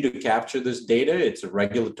need you to capture this data. It's a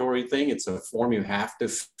regulatory thing. It's a form you have to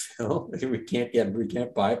fill. We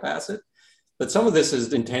can't bypass it. But some of this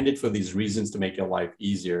is intended for these reasons to make your life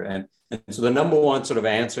easier. And so the number one sort of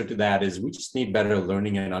answer to that is we just need better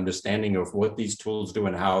learning and understanding of what these tools do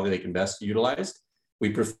and how they can best be utilized.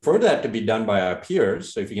 We prefer that to be done by our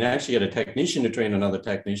peers. So if you can actually get a technician to train another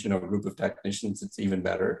technician or a group of technicians, it's even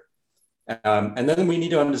better. And then we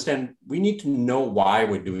need to understand, we need to know why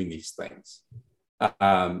we're doing these things.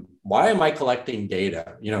 Why am I collecting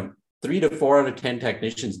data? 3 to 4 out of 10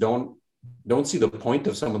 technicians don't see the point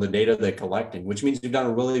of some of the data they're collecting, which means you've done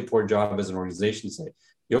a really poor job as an organization to say,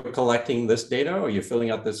 you're collecting this data or you're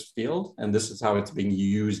filling out this field, and this is how it's being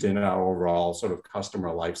used in our overall sort of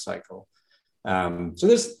customer life cycle. So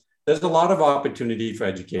there's a lot of opportunity for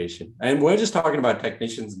education. And we're just talking about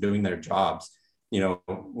technicians doing their jobs.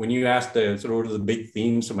 When you ask the sort of the big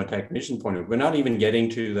themes from a technician point of view, we're not even getting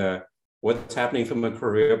to what's happening from a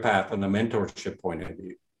career path and a mentorship point of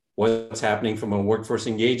view. What's happening from a workforce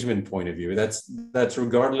engagement point of view. That's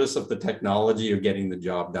regardless of the technology of getting the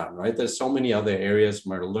job done, right? There's so many other areas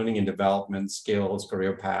from our learning and development, skills,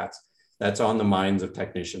 career paths, that's on the minds of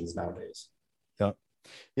technicians nowadays.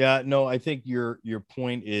 Yeah, no, I think your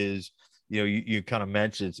point is, you kind of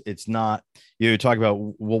mentioned it's not, you talk about,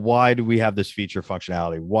 well, why do we have this feature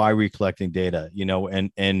functionality? Why are we collecting data?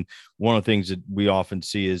 And one of the things that we often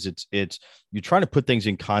see is it's you're trying to put things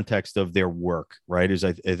in context of their work, right?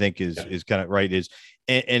 I think is kind of right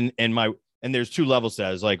and there's 2 levels to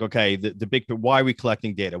that. Is like, okay, the big, why are we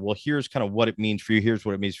collecting data? Well, here's kind of what it means for you. Here's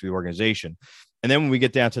what it means for the organization. And then when we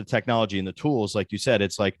get down to the technology and the tools, like you said,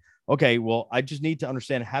 it's like, okay, well, I just need to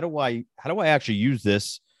understand how do I actually use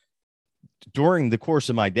this during the course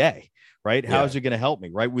of my day, right? How is it going to help me,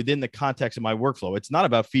 right? Within the context of my workflow. It's not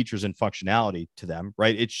about features and functionality to them,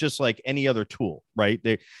 right? It's just like any other tool, right?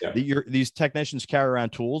 These technicians carry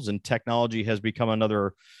around tools, and technology has become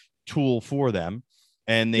another tool for them,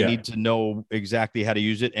 and they need to know exactly how to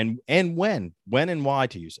use it and when and why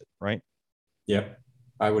to use it, right? Yeah,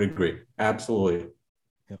 I would agree. Absolutely.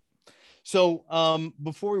 So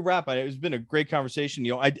before we wrap, it's been a great conversation.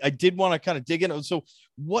 I did want to kind of dig in. So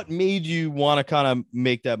what made you want to kind of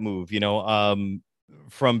make that move,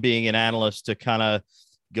 from being an analyst to kind of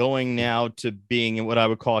going now to being what I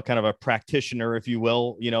would call kind of a practitioner, if you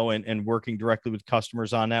will, and working directly with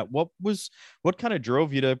customers on that? What kind of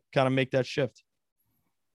drove you to kind of make that shift?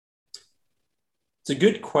 It's a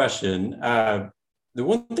good question. The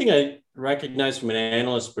one thing I recognized from an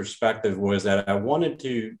analyst perspective was that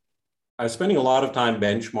I was spending a lot of time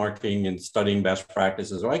benchmarking and studying best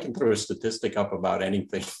practices, or I can throw a statistic up about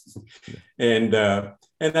anything. and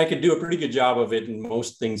I could do a pretty good job of it in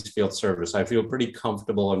most things field service. I feel pretty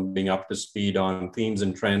comfortable in being up to speed on themes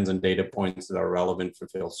and trends and data points that are relevant for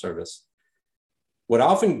field service. What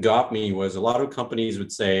often got me was a lot of companies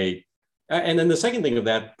would say, and then the second thing of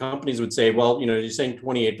that, companies would say, well, you're saying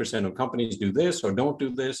 28% of companies do this or don't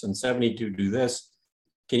do this, and 72 do this.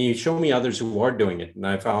 Can you show me others who are doing it? And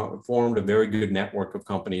I formed a very good network of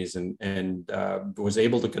companies and was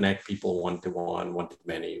able to connect people one-to-one,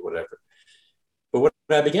 one-to-many, whatever. But what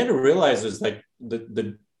I began to realize is like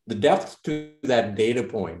the depth to that data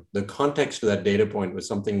point, the context to that data point was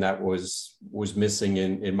something that was missing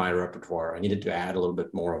in my repertoire. I needed to add a little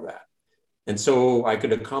bit more of that. And so I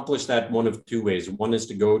could accomplish that one of 2 ways. One is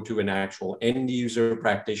to go to an actual end user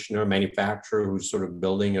practitioner, manufacturer who's sort of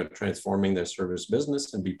building or transforming their service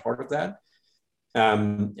business and be part of that.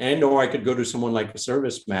 Or I could go to someone like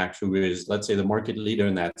ServiceMax, who is, let's say, the market leader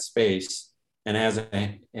in that space and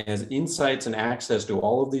has insights and access to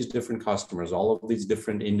all of these different customers, all of these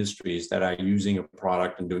different industries that are using a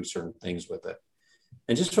product and doing certain things with it.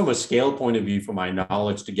 And just from a scale point of view, for my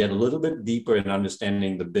knowledge, to get a little bit deeper in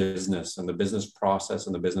understanding the business and the business process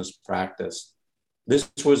and the business practice, this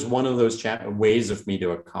was one of those ways of me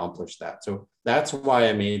to accomplish that. So that's why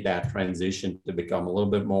I made that transition to become a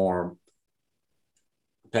little bit more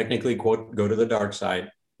technically, quote, go to the dark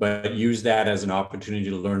side, but use that as an opportunity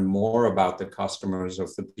to learn more about the customers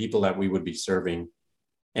of the people that we would be serving.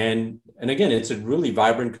 And again, it's a really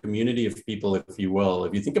vibrant community of people, if you will.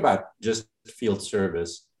 If you think about just field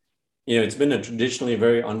service, it's been a traditionally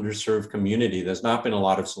very underserved community. There's not been a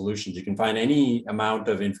lot of solutions. You can find any amount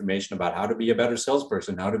of information about how to be a better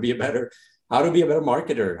salesperson, how to be a better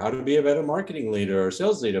marketer, how to be a better marketing leader or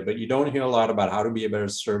sales leader, but you don't hear a lot about how to be a better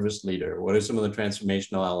service leader. What are some of the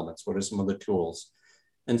transformational elements? What are some of the tools?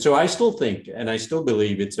 And so I still think, and I still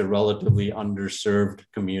believe it's a relatively underserved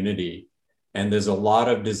community. And there's a lot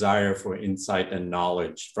of desire for insight and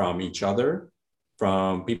knowledge from each other,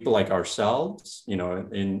 from people like ourselves,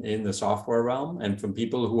 in the software realm, and from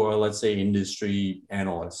people who are, let's say, industry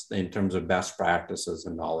analysts in terms of best practices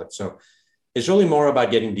and knowledge. So It's really more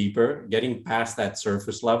about getting deeper, getting past that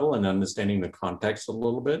surface level and understanding the context a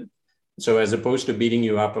little bit. So as opposed to beating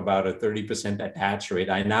you up about a 30% attach rate,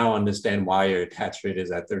 I now understand why your attach rate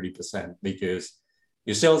is at 30%, because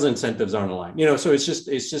your sales incentives aren't aligned. So it's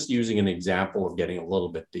just using an example of getting a little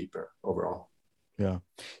bit deeper overall. Yeah.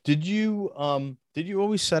 Did you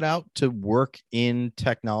always set out to work in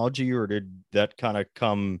technology, or did that kind of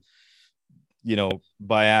come,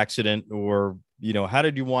 by accident, or, how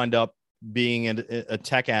did you wind up being a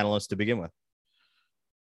tech analyst to begin with?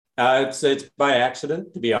 It's by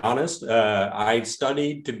accident, to be honest. I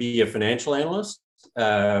studied to be a financial analyst,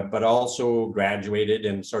 but also graduated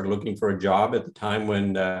and started looking for a job at the time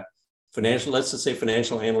when let's just say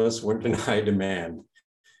financial analysts weren't in high demand.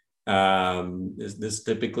 This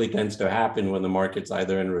typically tends to happen when the market's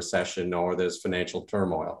either in recession or there's financial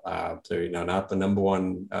turmoil. So, not the number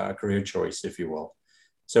one career choice, if you will.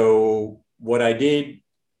 So what I did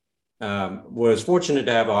was fortunate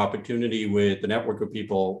to have an opportunity with the network of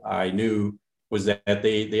people I knew, was that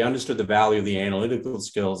they understood the value of the analytical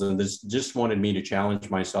skills, and this just wanted me to challenge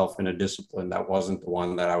myself in a discipline that wasn't the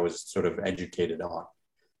one that I was sort of educated on.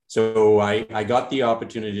 So I got the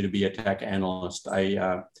opportunity to be a tech analyst.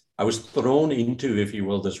 I was thrown into, if you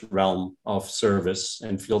will, this realm of service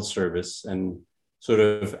and field service, and sort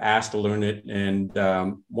of asked to learn it. And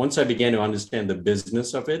once I began to understand the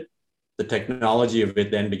business of it, the technology of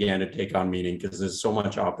it then began to take on meaning, because there's so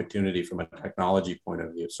much opportunity from a technology point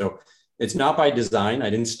of view. So it's not by design.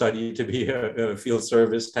 I didn't study to be a field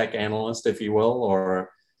service tech analyst, if you will,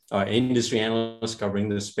 or industry analyst covering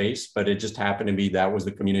this space, but it just happened to be that was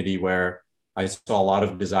the community where I saw a lot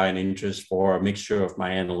of desire and interest for a mixture of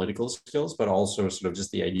my analytical skills, but also sort of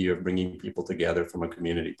just the idea of bringing people together from a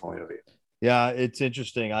community point of view. Yeah, it's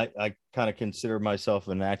interesting. I kind of consider myself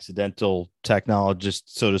an accidental technologist,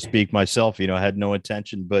 so to speak, myself. I had no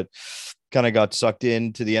intention, but kind of got sucked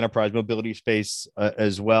into the enterprise mobility space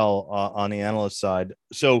as well on the analyst side.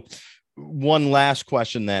 So one last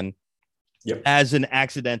question then. Yep. As an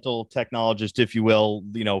accidental technologist, if you will,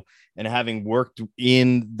 and having worked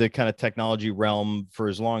in the kind of technology realm for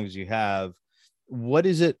as long as you have, what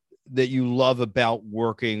is it that you love about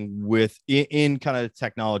working with in kind of the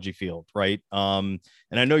technology field, right? And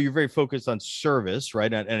I know you're very focused on service,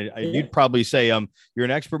 right? And you'd probably say you're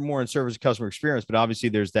an expert more in service and customer experience, but obviously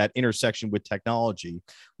there's that intersection with technology.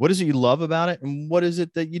 What is it you love about it, and what is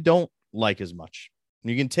it that you don't like as much?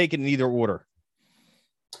 You can take it in either order.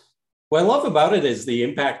 What I love about it is the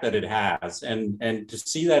impact that it has, and to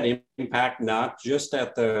see that impact not just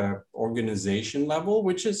at the organization level,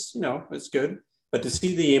 which is, it's good, but to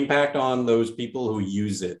see the impact on those people who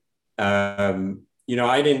use it. I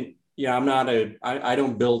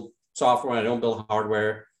don't build software, I don't build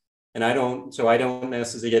hardware, and I don't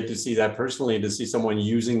necessarily get to see that personally, to see someone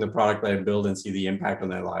using the product that I build and see the impact on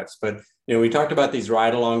their lives. But, we talked about these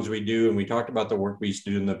ride-alongs we do, and we talked about the work we used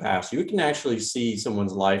to do in the past. You can actually see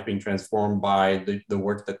someone's life being transformed by the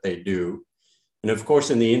work that they do. And of course,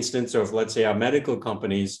 in the instance of, let's say, our medical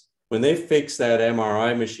companies, when they fix that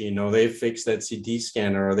MRI machine, or they fix that CT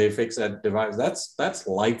scanner, or they fix that device, that's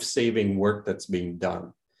life-saving work that's being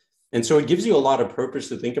done. And so it gives you a lot of purpose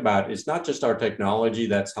to think about. It's not just our technology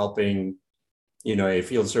that's helping, a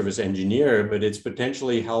field service engineer, but it's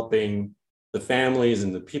potentially helping the families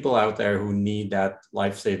and the people out there who need that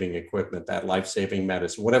life-saving equipment, that life-saving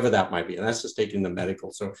medicine, whatever that might be. And that's just taking the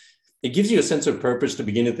medical. So it gives you a sense of purpose to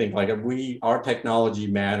begin to think like our technology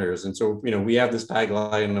matters. And so, we have this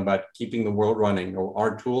tagline about keeping the world running, or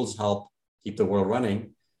our tools help keep the world running.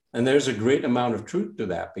 And there's a great amount of truth to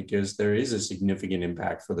that, because there is a significant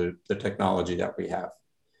impact for the technology that we have.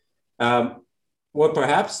 What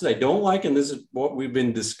perhaps I don't like, and this is what we've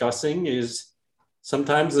been discussing, is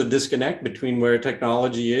sometimes the disconnect between where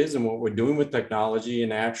technology is and what we're doing with technology,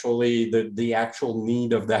 and actually the actual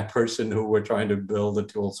need of that person who we're trying to build the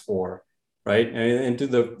tools for, right? And to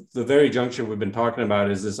the very juncture we've been talking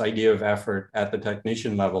about is this idea of effort at the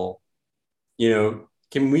technician level.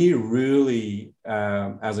 Can we really,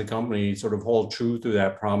 as a company, sort of hold true to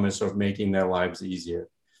that promise of making their lives easier?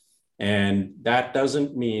 And that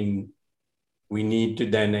doesn't mean we need to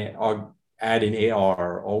then add in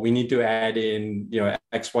AR, or we need to add in,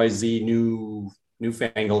 XYZ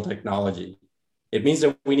newfangled technology. It means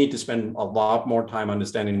that we need to spend a lot more time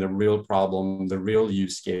understanding the real problem, the real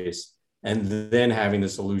use case, and then having the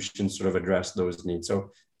solution sort of address those needs. So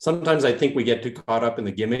sometimes I think we get too caught up in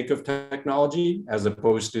the gimmick of technology as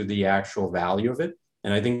opposed to the actual value of it.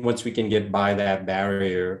 And I think once we can get by that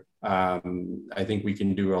barrier, I think we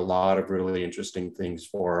can do a lot of really interesting things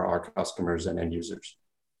for our customers and end users.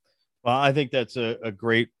 Well, I think that's a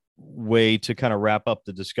great way to kind of wrap up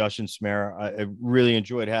the discussion, Samara. I really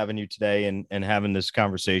enjoyed having you today and having this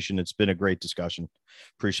conversation. It's been a great discussion.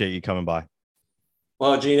 Appreciate you coming by.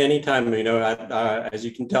 Well, Gene, anytime, as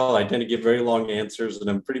you can tell, I tend to give very long answers, and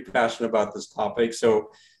I'm pretty passionate about this topic. So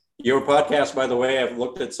your podcast, by the way, I've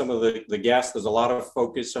looked at some of the guests. There's a lot of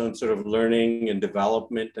focus on sort of learning and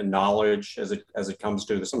development and knowledge as it comes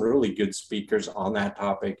to. There's some really good speakers on that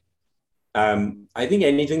topic. I think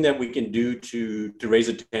anything that we can do to raise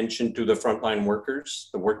attention to the frontline workers,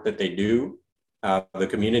 the work that they do, the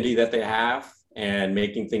community that they have, and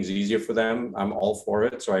making things easier for them, I'm all for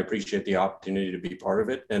it. So I appreciate the opportunity to be part of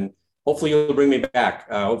it. And hopefully you'll bring me back.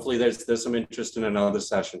 Hopefully there's some interest in another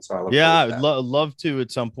session. So I look yeah, I'd love to at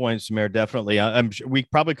some point, Samir. Definitely. I'm sure we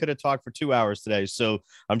probably could have talked for 2 hours today. So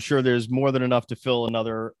I'm sure there's more than enough to fill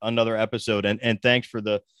another episode. And thanks for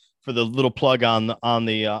the little plug on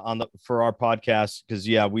the for our podcast, because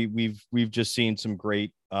we've just seen some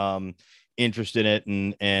great interest in it,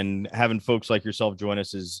 and having folks like yourself join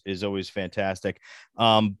us is always fantastic.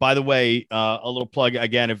 By the way, a little plug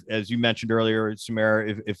again, as you mentioned earlier,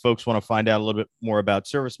 Samara, if folks want to find out a little bit more about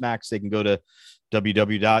ServiceMax, they can go to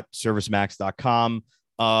www.servicemax.com.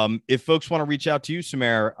 If folks want to reach out to you,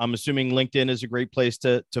 Samara, I'm assuming LinkedIn is a great place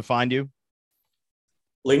to find you.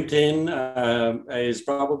 LinkedIn is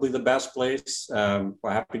probably the best place. We're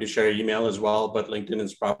happy to share email as well, but LinkedIn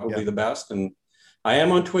is probably the best. And I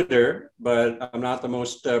am on Twitter, but I'm not the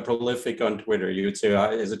most prolific on Twitter. You would say,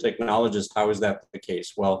 as a technologist, how is that the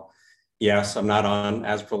case? Well, yes, I'm not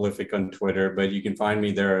as prolific on Twitter, but you can find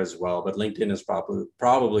me there as well. But LinkedIn is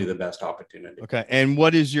probably the best opportunity. Okay. And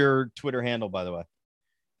what is your Twitter handle, by the way?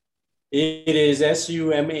 It is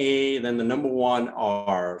SUMA, then the number 1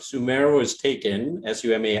 R. Sumero is taken,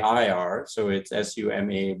 SUMAIR. So it's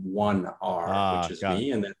SUMA1R, which is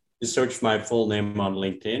me. And then you search my full name on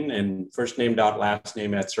LinkedIn, and first name dot last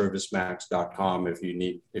name at servicemax.com if you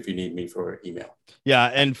need me for email.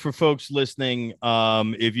 Yeah. And for folks listening,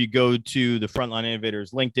 if you go to the Frontline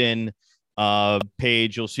Innovators LinkedIn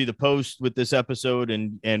page, you'll see the post with this episode,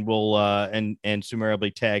 and we'll and Samara will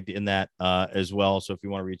be tagged in that as well. So if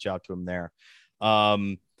you want to reach out to him there,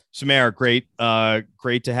 Samara, great to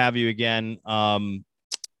have you again, and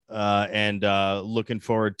looking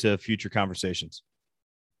forward to future conversations.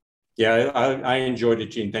 Yeah, I enjoyed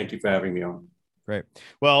it, Gene. Thank you for having me on. Great.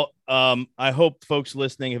 Well, I hope folks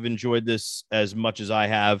listening have enjoyed this as much as I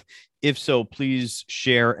have. If so, please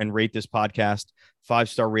share and rate this podcast.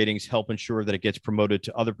 5-star ratings help ensure that it gets promoted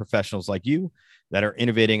to other professionals like you that are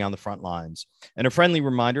innovating on the front lines. And a friendly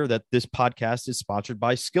reminder that this podcast is sponsored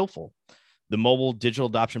by Skillful, the mobile digital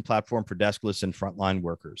adoption platform for deskless and frontline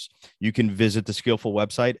workers. You can visit the Skillful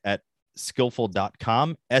website at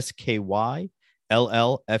skillful.com,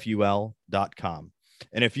 SKYLLFUL.com.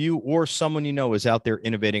 And if you or someone you know is out there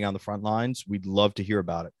innovating on the front lines, we'd love to hear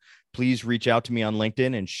about it. Please reach out to me on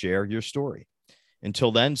LinkedIn and share your story.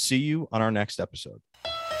 Until then, see you on our next episode.